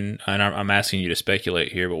estimation, and I'm asking you to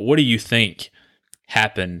speculate here, but what do you think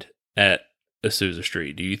happened at Azusa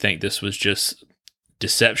Street? Do you think this was just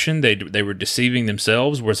deception? They were deceiving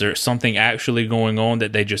themselves? Was there something actually going on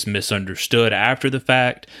that they just misunderstood after the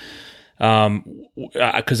fact?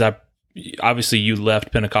 Because obviously you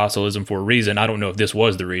left Pentecostalism for a reason. I don't know if this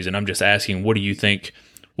was the reason. I'm just asking, what do you think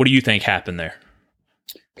happened there?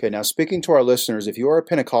 Okay, now speaking to our listeners, if you are a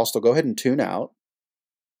Pentecostal, go ahead and tune out.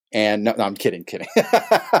 And no, I'm kidding.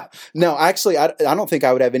 No, actually, I don't think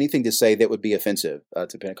I would have anything to say that would be offensive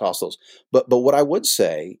to Pentecostals. But what I would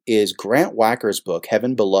say is Grant Wacker's book,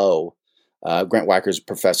 Heaven Below. Grant Wacker's a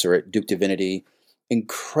professor at Duke Divinity.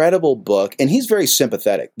 Incredible book, and he's very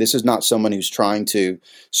sympathetic. This is not someone who's trying to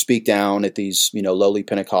speak down at these lowly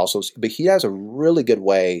Pentecostals, but he has a really good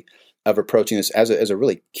way of approaching this as a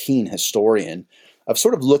really keen historian of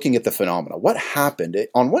sort of looking at the phenomena. What happened?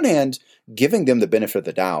 On one hand, giving them the benefit of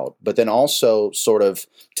the doubt, but then also sort of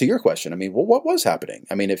to your question. I mean, well, what was happening?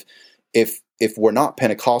 I mean, if we're not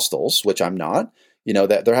Pentecostals, which I'm not,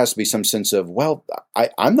 that there has to be some sense of, well,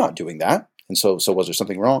 I'm not doing that, and so was there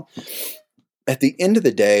something wrong? At the end of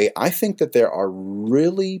the day, I think that there are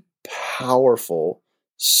really powerful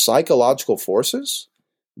psychological forces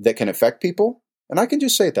that can affect people, and I can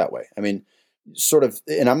just say it that way. I mean, sort of,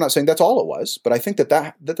 and I'm not saying that's all it was, but I think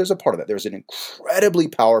that there's a part of that. There's an incredibly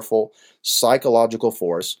powerful psychological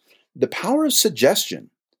force, the power of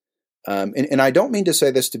suggestion. And I don't mean to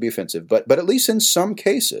say this to be offensive, but at least in some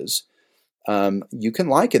cases, you can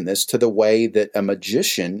liken this to the way that a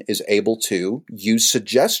magician is able to use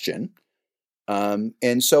suggestion.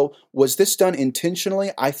 And so was this done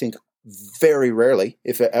intentionally? I think very rarely,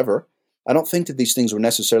 if ever. I don't think that these things were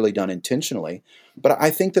necessarily done intentionally, but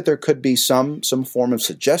I think that there could be some form of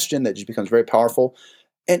suggestion that just becomes very powerful.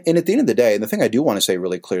 And at the end of the day, and the thing I do want to say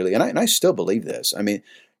really clearly, and I still believe this, I mean,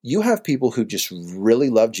 you have people who just really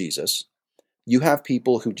love Jesus. You have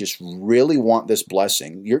people who just really want this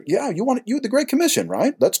blessing. You want the Great Commission,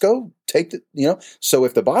 right? Let's go take the, So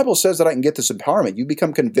if the Bible says that I can get this empowerment, you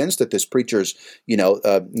become convinced that this preacher's,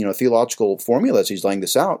 theological formulas, he's laying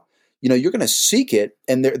this out. You're going to seek it,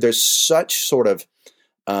 and there's such sort of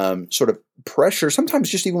pressure, sometimes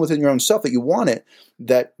just even within your own self, that you want it,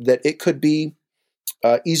 that it could be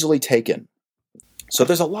easily taken. So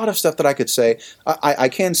there's a lot of stuff that I could say. I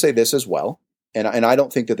can say this as well, and I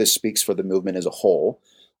don't think that this speaks for the movement as a whole,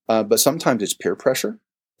 but sometimes it's peer pressure,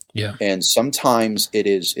 and sometimes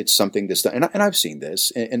it's something that's done. And I've seen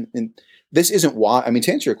this, and this isn't why. I mean,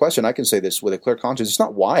 to answer your question, I can say this with a clear conscience. It's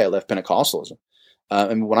not why I left Pentecostalism.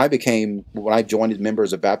 And when I joined as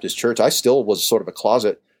members of Baptist Church, I still was sort of a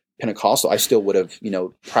closet Pentecostal. I still would have,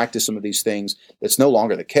 practiced some of these things. It's no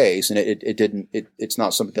longer the case, and it's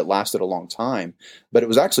not something that lasted a long time. But it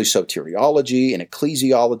was actually soteriology and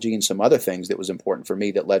ecclesiology and some other things that was important for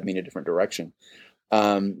me that led me in a different direction.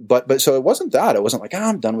 But so it wasn't that. It wasn't like,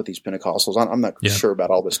 I'm done with these Pentecostals. I'm not sure about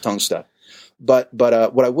all this tongue stuff. But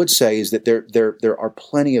what I would say is that there are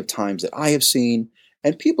plenty of times that I have seen,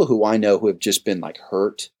 and people who I know who have just been like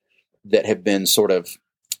hurt, that have been sort of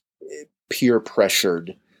peer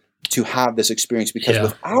pressured to have this experience, because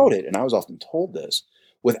without it, and I was often told this,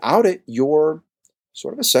 without it, you're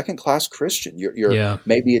sort of a second class Christian.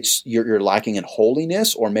 Maybe you're lacking in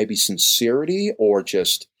holiness, or maybe sincerity, or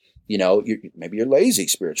just, maybe you're lazy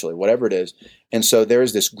spiritually, whatever it is. And so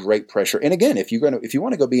there's this great pressure. And again, if you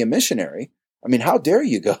want to go be a missionary, I mean, how dare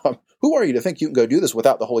you go? Who are you to think you can go do this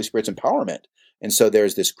without the Holy Spirit's empowerment? And so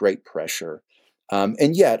there's this great pressure.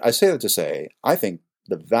 And yet, I say that to say, I think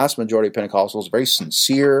the vast majority of Pentecostals are very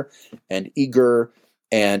sincere and eager,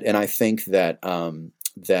 and I think that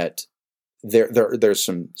that there's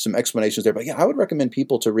some explanations there. But yeah, I would recommend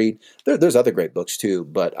people to read. There's other great books too,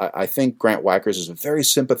 but I think Grant Wacker's is a very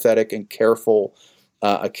sympathetic and careful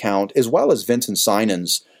account, as well as Vincent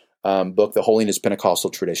Sinon's book, The Holiness Pentecostal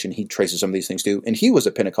Tradition. He traces some of these things too, and he was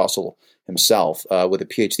a Pentecostal himself with a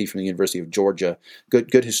PhD from the University of Georgia.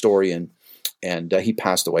 Good historian. And he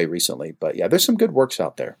passed away recently. But yeah, there's some good works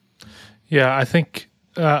out there. Yeah, I think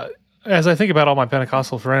as I think about all my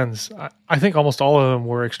Pentecostal friends, I think almost all of them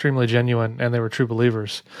were extremely genuine and they were true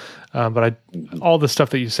believers. But all the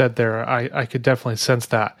stuff that you said there, I could definitely sense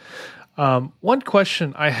that. One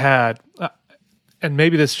question I had, and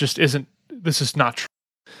maybe this is not true,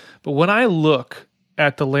 but when I look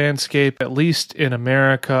at the landscape, at least in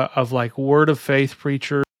America, of like word of faith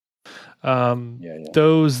preachers,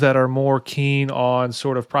 those that are more keen on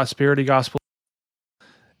sort of prosperity gospel,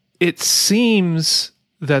 it seems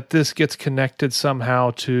that this gets connected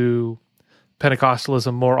somehow to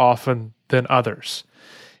Pentecostalism more often than others.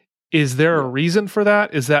 Is there a reason for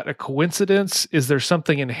that? Is that a coincidence? Is there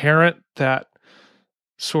something inherent that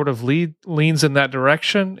sort of leans in that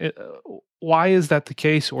direction? Why is that the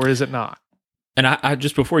case, or is it not? And I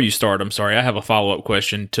just, before you start, I'm sorry, I have a follow-up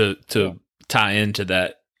question to tie into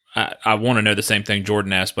that. I want to know the same thing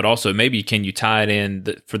Jordan asked, but also maybe can you tie it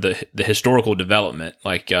in for the historical development,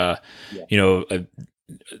 like of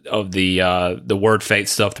the word faith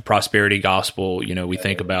stuff, the prosperity gospel. We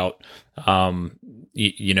think about Oral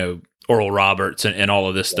Roberts and all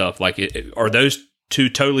of this stuff. Like, are those two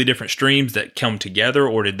totally different streams that come together,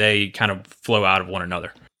 or did they kind of flow out of one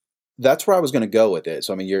another? That's where I was going to go with it.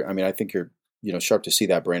 So I think you're sharp to see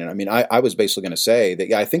that, Brandon. I mean, I was basically going to say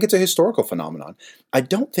that, I think it's a historical phenomenon. I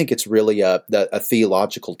don't think it's really a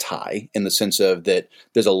theological tie, in the sense of that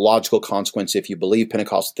there's a logical consequence. If you believe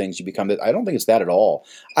Pentecostal things, you become that. I don't think it's that at all.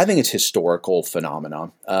 I think it's historical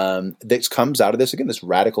phenomenon that comes out of this, again, this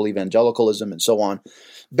radical evangelicalism and so on.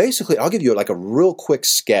 Basically, I'll give you like a real quick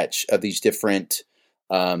sketch of these different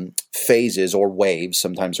phases or waves.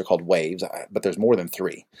 Sometimes they're called waves, but there's more than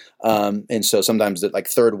three. And so sometimes the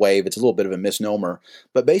third wave, it's a little bit of a misnomer.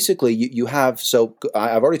 But basically you have, so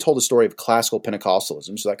I've already told the story of classical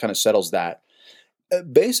Pentecostalism, so that kind of settles that.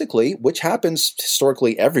 Basically, which happens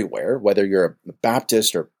historically everywhere, whether you're a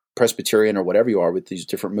Baptist or Presbyterian or whatever you are, with these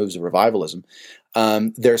different moves of revivalism,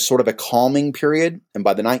 there's sort of a calming period. And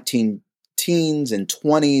by the 1910s and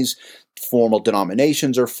 20s, formal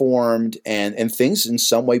denominations are formed, and things in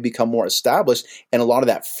some way become more established, and a lot of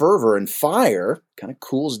that fervor and fire kind of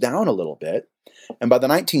cools down a little bit. And by the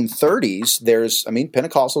 1930s,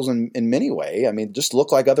 Pentecostals in many ways, just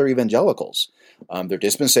look like other evangelicals. They're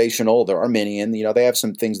dispensational, they're Arminian, they have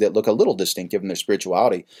some things that look a little distinctive in their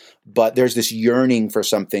spirituality, but there's this yearning for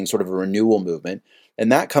something, sort of a renewal movement,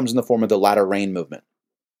 and that comes in the form of the latter rain movement.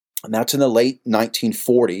 And that's in the late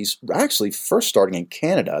 1940s, actually first starting in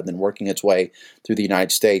Canada, then working its way through the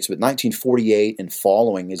United States. But 1948 and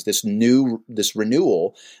following is this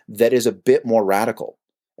renewal that is a bit more radical.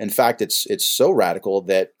 In fact, it's so radical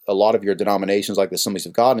that a lot of your denominations, like the Assemblies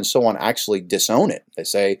of God and so on, actually disown it. They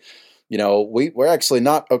say, we're actually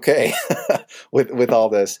not okay with all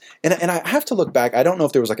this. And I have to look back. I don't know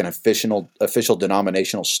if there was like an official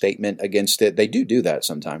denominational statement against it. They do that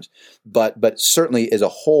sometimes. But certainly as a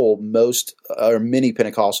whole, most or many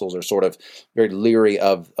Pentecostals are sort of very leery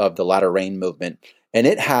of the latter rain movement. And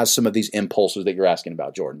it has some of these impulses that you're asking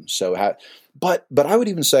about, Jordan. So, but I would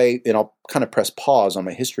even say, and I'll kind of press pause on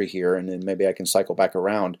my history here, and then maybe I can cycle back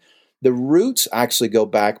around. The roots actually go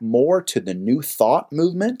back more to the New Thought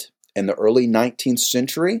movement in the early 19th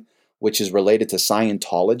century, which is related to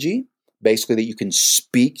Scientology. Basically, that you can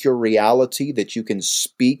speak your reality, that you can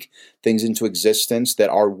speak things into existence, that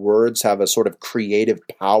our words have a sort of creative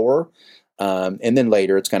power. And then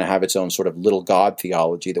later, it's going to have its own sort of little God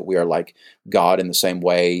theology, that we are like God in the same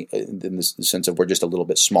way, in the sense of we're just a little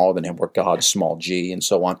bit smaller than him, we're God, small g, and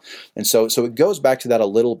so on. And so it goes back to that a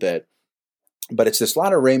little bit. But it's this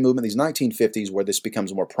latter rain movement, these 1950s, where this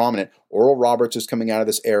becomes more prominent. Oral Roberts is coming out of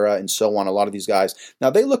this era, and so on. A lot of these guys. Now,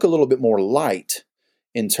 they look a little bit more light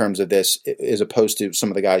in terms of this, as opposed to some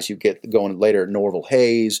of the guys you get going later, Norval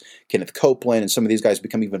Hayes, Kenneth Copeland, and some of these guys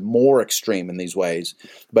become even more extreme in these ways.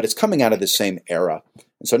 But it's coming out of the same era.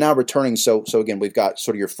 And so now returning, so again, we've got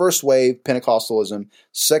sort of your first wave, Pentecostalism,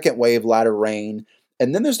 second wave, latter rain,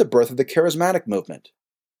 and then there's the birth of the charismatic movement.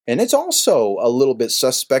 And it's also a little bit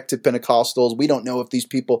suspect to Pentecostals. We don't know if these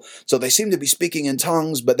people, so they seem to be speaking in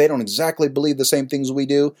tongues, but they don't exactly believe the same things we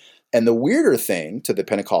do. And the weirder thing to the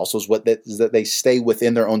Pentecostals is that they stay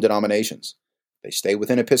within their own denominations. They stay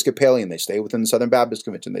within Episcopalian, they stay within the Southern Baptist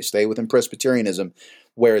Convention, they stay within Presbyterianism,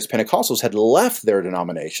 whereas Pentecostals had left their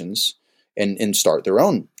denominations and start their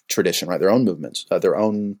own tradition, right? Their own movements, their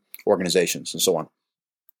own organizations, and so on.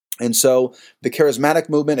 And so the charismatic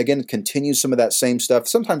movement, again, continues some of that same stuff.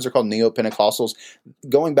 Sometimes they're called neo-Pentecostals.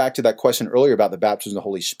 Going back to that question earlier about the baptism of the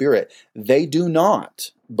Holy Spirit, they do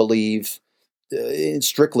not believe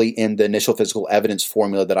strictly in the initial physical evidence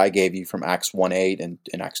formula that I gave you from Acts 1:8 and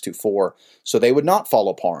Acts 2:4. So they would not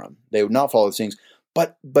follow Parham. They would not follow these things.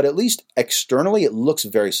 But at least externally, it looks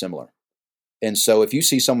very similar. And so if you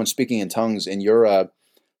see someone speaking in tongues and you're a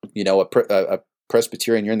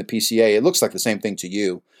Presbyterian, you're in the PCA, it looks like the same thing to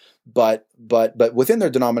you. But within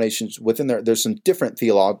their denominations, there's some different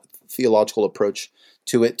theological approach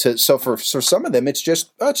to it. So for some of them, it's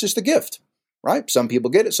just a gift, right? Some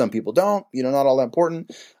people get it, some people don't. Not all that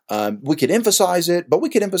important. We could emphasize it, but we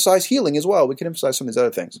could emphasize healing as well. We could emphasize some of these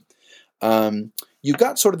other things. You've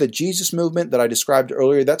got sort of the Jesus movement that I described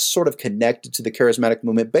earlier. That's sort of connected to the charismatic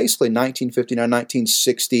movement, basically 1959,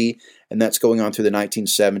 1960, and that's going on through the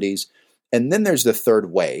 1970s. And then there's the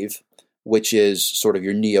third wave, which is sort of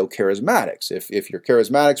your neo-charismatics. If you're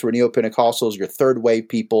charismatics or neo-Pentecostals, your third wave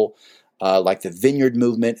people, like the Vineyard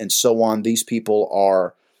movement and so on, these people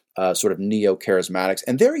are sort of neo-charismatics.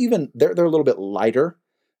 And they're a little bit lighter.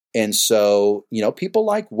 And so, people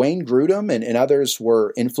like Wayne Grudem and others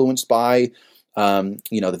were influenced by,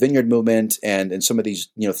 the Vineyard movement and some of these,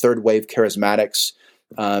 third wave charismatics.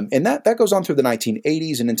 And that goes on through the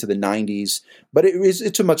 1980s and into the 90s. But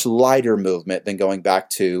it's a much lighter movement than going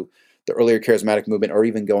back to the earlier charismatic movement, or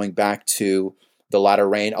even going back to the latter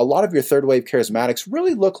rain. A lot of your third wave charismatics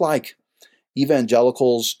really look like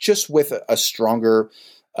evangelicals, just with a stronger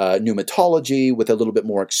pneumatology, with a little bit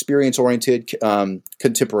more experience-oriented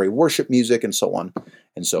contemporary worship music, and so on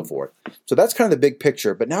and so forth. So that's kind of the big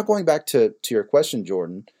picture. But now going back to your question,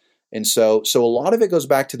 Jordan, and so a lot of it goes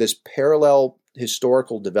back to this parallel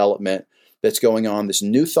historical development that's going on, this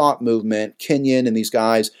New Thought movement, Kenyon and these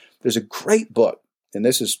guys. There's a great book, and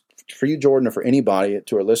this is for you, Jordan, or for anybody,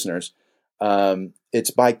 to our listeners.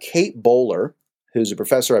 It's by Kate Bowler, who's a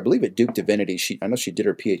professor, I believe, at Duke Divinity. I know she did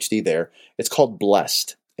her PhD there. It's called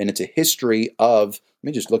Blessed, and it's a history of, let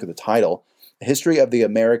me just look at the title, a history of the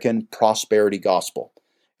American prosperity gospel.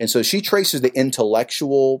 And so she traces the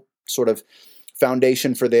intellectual sort of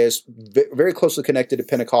foundation for this, very closely connected to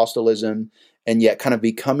Pentecostalism, and yet kind of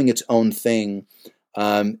becoming its own thing.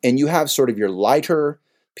 And you have sort of your lighter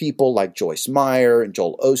people like Joyce Meyer and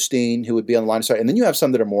Joel Osteen, who would be on the line of sight. And then you have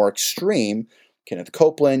some that are more extreme, Kenneth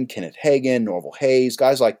Copeland, Kenneth Hagin, Norval Hayes,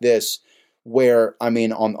 guys like this, where,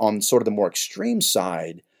 on sort of the more extreme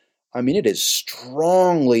side, it is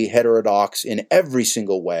strongly heterodox in every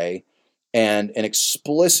single way, and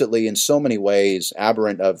explicitly in so many ways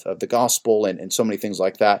aberrant of the gospel and so many things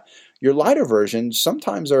like that. Your lighter versions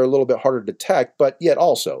sometimes are a little bit harder to detect, but yet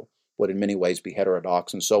also would in many ways be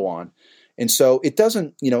heterodox and so on. And so it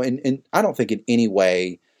doesn't, and I don't think in any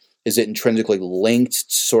way is it intrinsically linked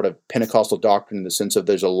to sort of Pentecostal doctrine in the sense of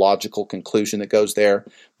there's a logical conclusion that goes there,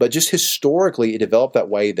 but just historically it developed that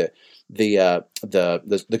way, that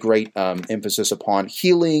the great emphasis upon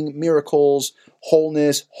healing, miracles,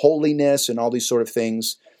 wholeness, holiness, and all these sort of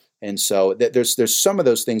things. And so there's some of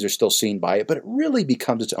those things are still seen by it, but it really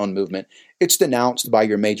becomes its own movement. It's denounced by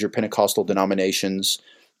your major Pentecostal denominations.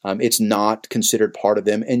 It's not considered part of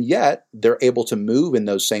them, and yet they're able to move in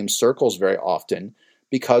those same circles very often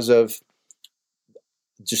because of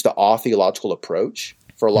just the theological approach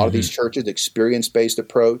for a lot of these churches, experience-based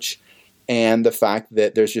approach, and the fact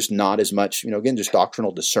that there's just not as much, again, just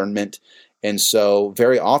doctrinal discernment. And so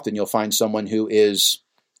very often you'll find someone who is,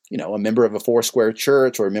 a member of a Foursquare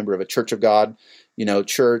church or a member of a Church of God,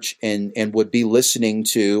 church, and would be listening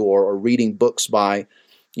to or reading books by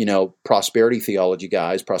prosperity theology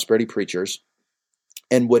guys, prosperity preachers,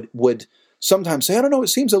 and would sometimes say, I don't know, it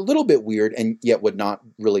seems a little bit weird, and yet would not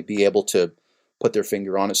really be able to put their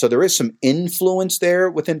finger on it. So there is some influence there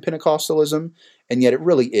within Pentecostalism, and yet it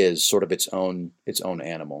really is sort of its own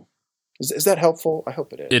animal. Is that helpful? I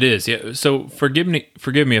hope it is. It is, yeah. So forgive me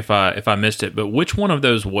if I missed it, but which one of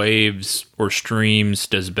those waves or streams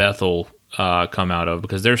does Bethel come out of?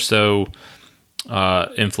 Because they're so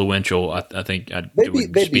influential. I think it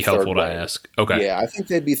would just be helpful to ask. Okay, yeah, I think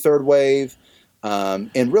they'd be third wave,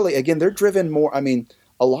 and really, again, they're driven more. I mean,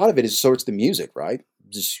 a lot of it is it's the music, right?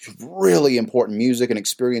 Just really important music and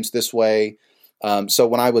experience this way. So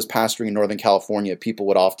when I was pastoring in Northern California, people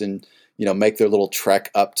would often, make their little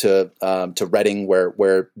trek up to Redding,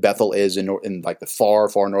 where Bethel is in like the far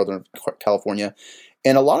Northern California.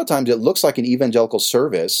 And a lot of times it looks like an evangelical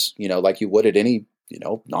service, like you would at any,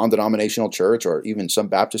 non-denominational church or even some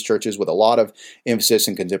Baptist churches, with a lot of emphasis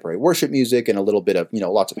in contemporary worship music and a little bit of,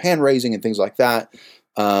 lots of hand raising and things like that.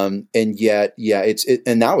 And yet, yeah,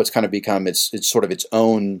 and now it's kind of become, it's sort of its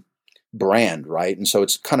own brand, right? And so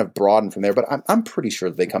it's kind of broadened from there, but I'm pretty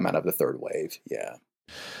sure that they come out of the third wave. Yeah.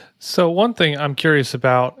 So one thing I'm curious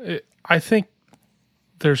about, I think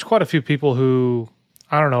there's quite a few people who,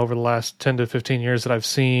 I don't know, over the last 10 to 15 years that I've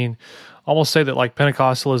seen almost say that like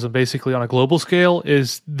Pentecostalism basically on a global scale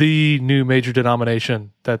is the new major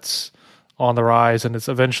denomination that's on the rise and it's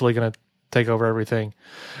eventually going to take over everything.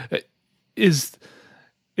 Is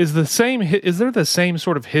there the same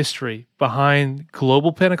sort of history behind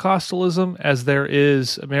global Pentecostalism as there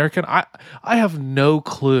is American? I have no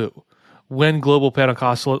clue when global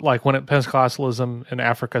Pentecostalism in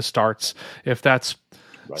Africa starts, if that's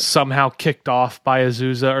somehow kicked off by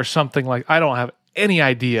Azusa or something like. I don't have any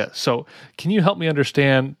idea. So can you help me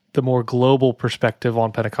understand the more global perspective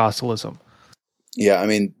on Pentecostalism? Yeah, I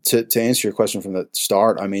mean, to answer your question from the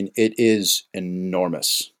start, I mean, it is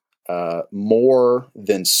enormous. More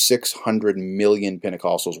than 600 million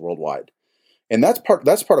Pentecostals worldwide. And that's part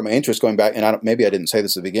of my interest going back, and maybe I didn't say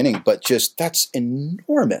this at the beginning, but just that's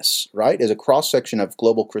enormous, right? As a cross-section of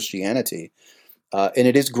global Christianity. And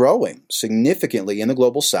it is growing significantly in the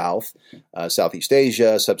global south, Southeast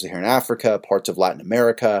Asia, Sub-Saharan Africa, parts of Latin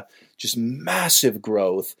America, just massive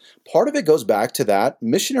growth. Part of it goes back to that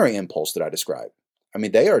missionary impulse that I described. I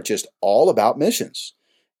mean, they are just all about missions.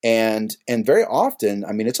 And very often,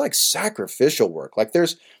 I mean, it's like sacrificial work. Like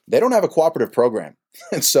they don't have a cooperative program.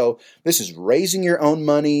 And so this is raising your own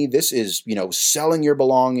money. This is, selling your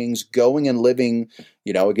belongings, going and living,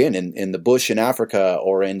 again, in the bush in Africa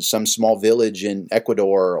or in some small village in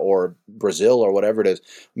Ecuador or Brazil or whatever it is.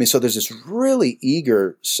 I mean, so there's this really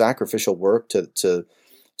eager sacrificial work to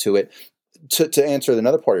it. To answer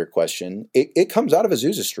another part of your question, it comes out of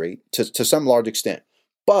Azusa Street to some large extent.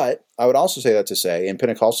 But I would also say that to say, and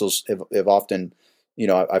Pentecostals have often,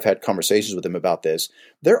 I've had conversations with them about this,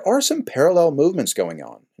 there are some parallel movements going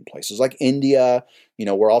on in places like India.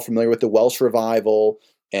 We're all familiar with the Welsh revival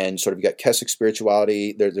and sort of you got Keswick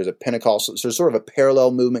spirituality. There's a Pentecostal, so there's sort of a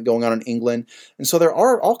parallel movement going on in England. And so there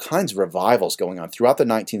are all kinds of revivals going on throughout the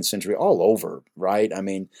 19th century all over, right? I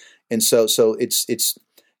mean, and so it's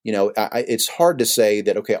it's hard to say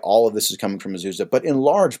that, okay, all of this is coming from Azusa, but in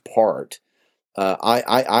large part,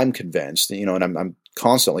 I'm convinced, and I'm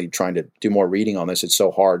constantly trying to do more reading on this. It's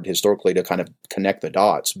so hard historically to kind of connect the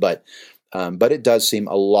dots, but it does seem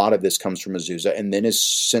a lot of this comes from Azusa and then is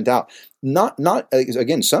sent out. Not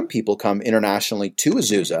again, some people come internationally to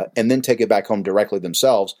Azusa and then take it back home directly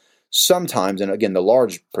themselves. Sometimes, and again, the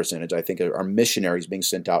large percentage, I think, are missionaries being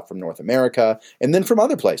sent out from North America and then from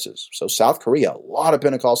other places. So South Korea, a lot of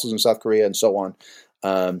Pentecostals in South Korea and so on.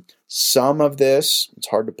 Some of this, it's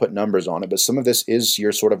hard to put numbers on it, but some of this is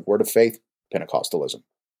your sort of word of faith Pentecostalism,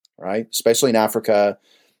 right? Especially in Africa.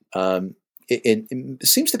 It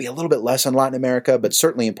seems to be a little bit less in Latin America, but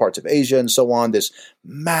certainly in parts of Asia and so on. This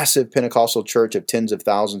massive Pentecostal church of tens of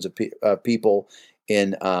thousands of people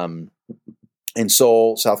in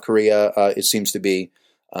Seoul, South Korea. It seems to be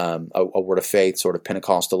a word of faith, sort of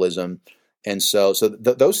Pentecostalism, and so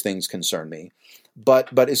those things concern me.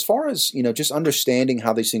 But as far as, just understanding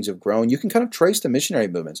how these things have grown, you can kind of trace the missionary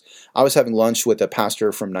movements. I was having lunch with a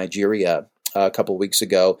pastor from Nigeria a couple of weeks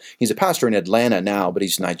ago. He's a pastor in Atlanta now, but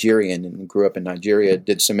he's Nigerian and grew up in Nigeria,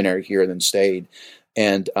 did seminary here, and then stayed.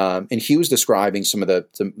 And he was describing some of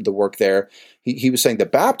the work there. He was saying the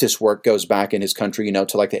Baptist work goes back in his country,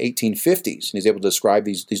 to like the 1850s. And he's able to describe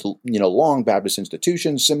these long Baptist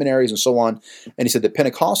institutions, seminaries, and so on. And he said the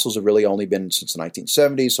Pentecostals have really only been since the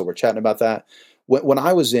 1970s. So we're chatting about that. When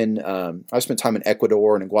I was I spent time in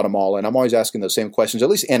Ecuador and in Guatemala, and I'm always asking those same questions, at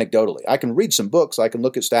least anecdotally. I can read some books, I can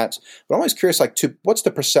look at stats, but I'm always curious, what's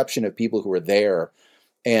the perception of people who are there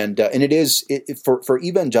And it is for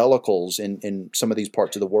evangelicals in some of these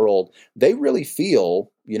parts of the world, they really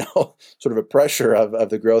feel, sort of a pressure of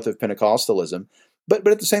the growth of Pentecostalism. But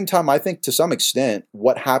at the same time, I think to some extent,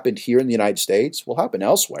 what happened here in the United States will happen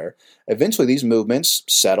elsewhere. Eventually, these movements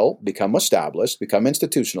settle, become established, become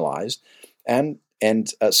institutionalized, and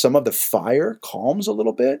some of the fire calms a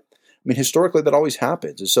little bit. I mean, historically, that always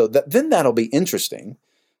happens. And so then that'll be interesting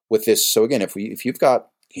with this. So again, if you've got,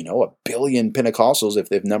 1 billion Pentecostals,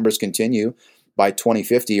 if numbers continue by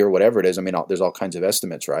 2050 or whatever it is, I mean, there's all kinds of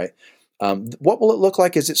estimates, right? What will it look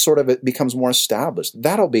like as it becomes more established?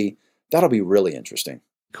 That'll be really interesting.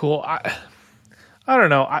 Cool. I don't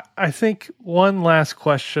know. I think one last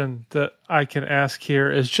question that I can ask here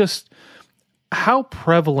is just how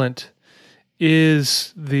prevalent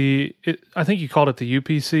is I think you called it the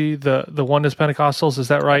UPC, the Oneness Pentecostals. Is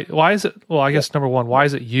that right? Why is it? Well, I guess number one, why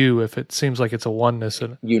is it if it seems like it's a oneness?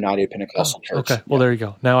 United Pentecostal Church. Okay. Well, there you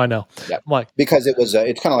go. Now I know. Yeah. Because it was,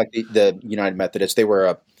 it's kind of like the United Methodists.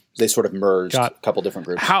 They sort of merged a couple different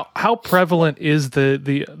groups. How prevalent is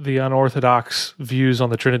the unorthodox views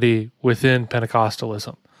on the Trinity within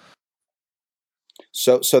Pentecostalism?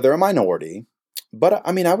 So they're a minority. But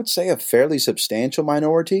I mean, I would say a fairly substantial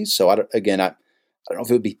minority. So I don't know if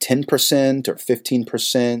it would be 10% or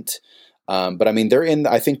 15%. But I mean,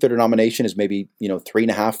 I think their denomination is maybe,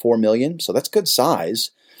 3.5, 4 million. So that's good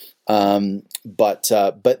size. But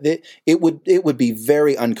it would be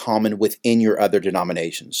very uncommon within your other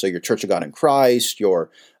denominations. So your Church of God in Christ, your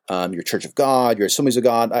Church of God, your Assemblies of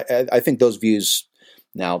God. I think those views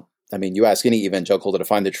now. I mean, you ask any evangelical to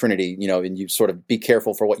define the Trinity, and you sort of be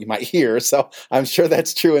careful for what you might hear. So I'm sure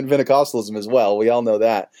that's true in Pentecostalism as well. We all know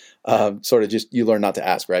that. Sort of just you learn not to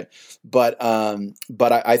ask, right? But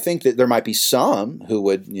I think that there might be some who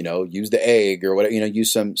would, use the egg or whatever,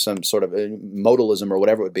 use some sort of modalism or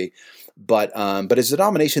whatever it would be. But as a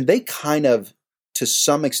denomination, they kind of, to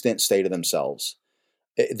some extent, stay to themselves.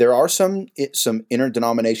 There are some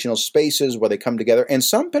interdenominational spaces where they come together, and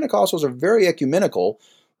some Pentecostals are very ecumenical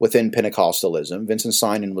within Pentecostalism. Vincent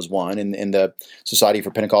Sinan was one, and the Society for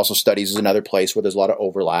Pentecostal Studies is another place where there's a lot of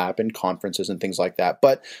overlap and conferences and things like that.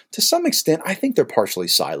 But to some extent, I think they're partially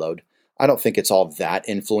siloed. I don't think it's all that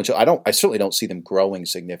influential. I certainly don't see them growing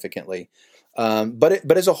significantly.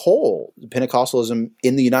 But as a whole, Pentecostalism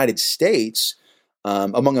in the United States,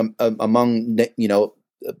 among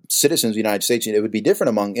citizens of the United States, it would be different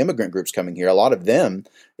among immigrant groups coming here. A lot of them,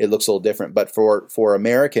 it looks a little different. But for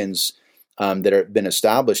Americans that have been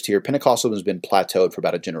established here, Pentecostalism has been plateaued for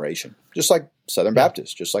about a generation, just like Southern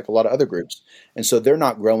Baptists, just like a lot of other groups. And so they're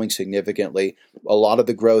not growing significantly. A lot of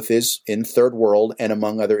the growth is in Third World and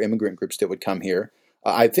among other immigrant groups that would come here.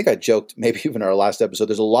 I think I joked, maybe even in our last episode,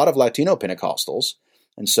 there's a lot of Latino Pentecostals.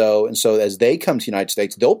 And so as they come to the United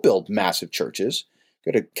States, they'll build massive churches.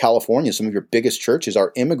 Go to California, some of your biggest churches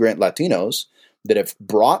are immigrant Latinos that have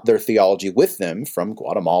brought their theology with them from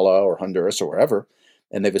Guatemala or Honduras or wherever,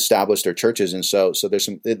 and they've established their churches. And so there's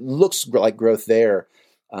it looks like growth there,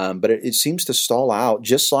 but it seems to stall out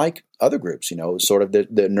just like other groups, sort of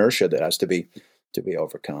the inertia that has to be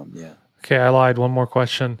overcome. Yeah. Okay, I lied. One more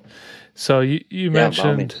question. So you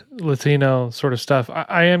mentioned Latino sort of stuff.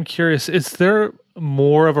 I am curious, is there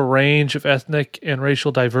more of a range of ethnic and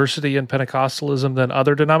racial diversity in Pentecostalism than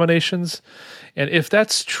other denominations? And if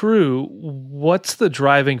that's true, what's the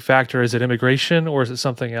driving factor? Is it immigration or is it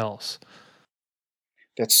something else?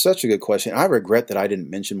 That's such a good question. I regret that I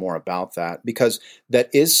didn't mention more about that, because that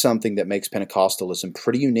is something that makes Pentecostalism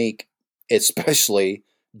pretty unique, especially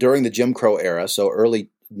during the Jim Crow era, so early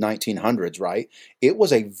 1900s, right? It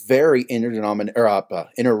was a very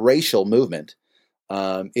interracial movement.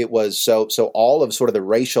 It was so all of sort of the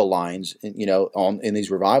racial lines, in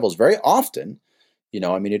these revivals very often,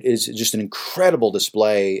 it is just an incredible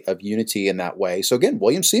display of unity in that way. So again,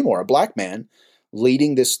 William Seymour, a black man,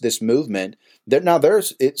 leading this movement.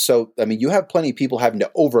 You have plenty of people having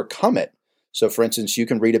to overcome it. So, for instance, you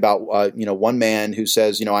can read about one man who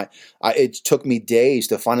says, it took me days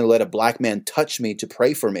to finally let a black man touch me to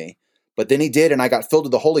pray for me, but then he did, and I got filled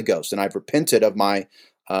with the Holy Ghost, and I've repented of my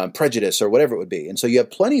prejudice or whatever it would be. And so you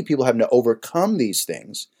have plenty of people having to overcome these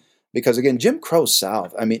things because, again, Jim Crow's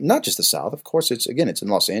South. I mean, not just the South, of course. It's in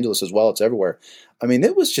Los Angeles as well. It's everywhere. I mean,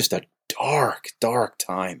 it was just a dark, dark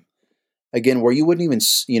time. Again, where you wouldn't even,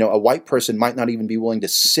 a white person might not even be willing to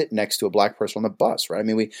sit next to a black person on the bus, right? I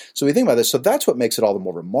mean, we think about this. So that's what makes it all the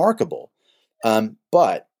more remarkable.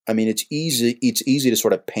 But I mean, it's easy to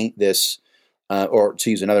sort of paint this, or to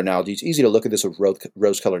use another analogy, it's easy to look at this with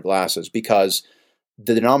rose-colored glasses because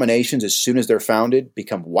the denominations, as soon as they're founded,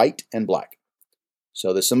 become white and black.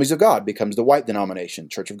 So the Assemblies of God becomes the white denomination.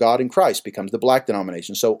 Church of God in Christ becomes the black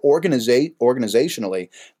denomination. So organizationally,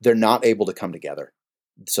 they're not able to come together.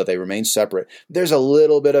 So they remain separate. There's a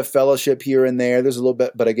little bit of fellowship here and there. There's a little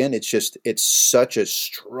bit, but again, it's such a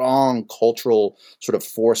strong cultural sort of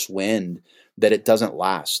force wind that it doesn't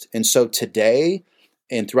last. And so today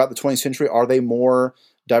and throughout the 20th century, are they more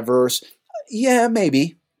diverse? Yeah,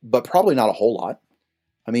 maybe, but probably not a whole lot.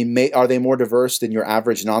 I mean, are they more diverse than your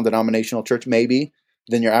average non-denominational church? Maybe.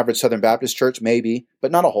 Than your average Southern Baptist church? Maybe,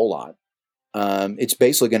 but not a whole lot. It's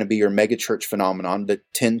basically going to be your megachurch phenomenon that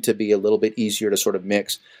tend to be a little bit easier to sort of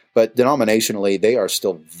mix. But denominationally, they are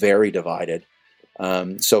still very divided.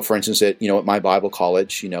 So, for instance, at my Bible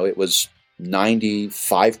college, it was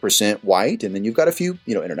 95% white, and then you've got a few,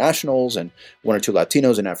 internationals and one or two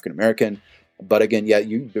Latinos and African American. But again,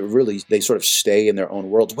 they sort of stay in their own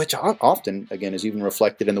worlds, which often, again, is even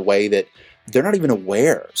reflected in the way that they're not even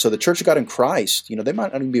aware. So the Church of God in Christ, they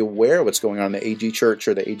might not even be aware of what's going on in the AG church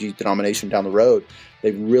or the AG denomination down the road.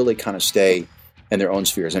 They really kind of stay in their own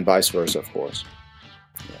spheres, and vice versa, of course.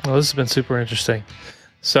 Yeah. Well, this has been super interesting.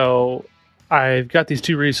 So I've got these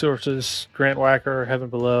two resources, Grant Wacker, Heaven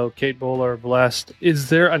Below, Kate Bowler, Blessed. Is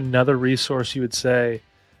there another resource you would say,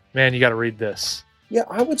 man, you got to read this? Yeah,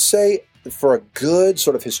 I would say for a good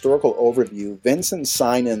sort of historical overview, Vincent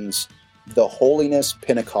Sinon's The Holiness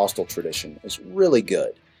Pentecostal Tradition is really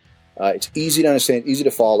good. It's easy to understand, easy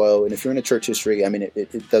to follow, and if you're into church history, I mean,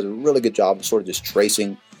 it does a really good job of sort of just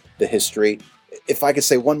tracing the history. If I could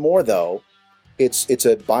say one more, though, it's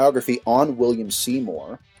a biography on William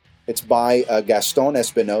Seymour. It's by Gaston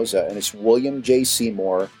Espinosa, and it's William J.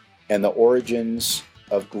 Seymour and the Origins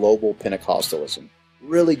of Global Pentecostalism.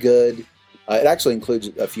 Really good. It actually includes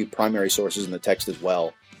a few primary sources in the text as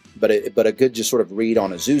well, but a good just sort of read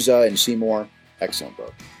on Azusa and Seymour. Excellent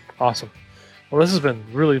book. Awesome. Well, this has been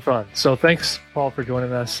really fun. So thanks, Paul, for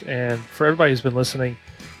joining us, and for everybody who's been listening,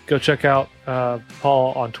 go check out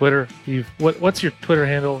Paul on Twitter. What's your Twitter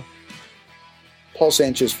handle? Paul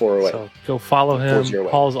Sanchez 408. So go follow him.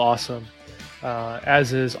 Paul's awesome,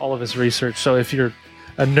 as is all of his research. So if you're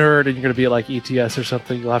a nerd and you're going to be like ETS or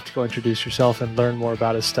something, you'll have to go introduce yourself and learn more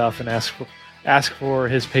about his stuff and ask for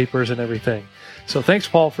his papers and everything. So thanks,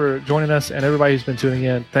 Paul, for joining us, and everybody who's been tuning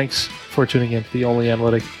in. Thanks for tuning in to the only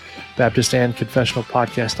analytic Baptist and confessional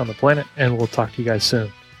podcast on the planet, and we'll talk to you guys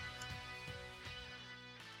soon.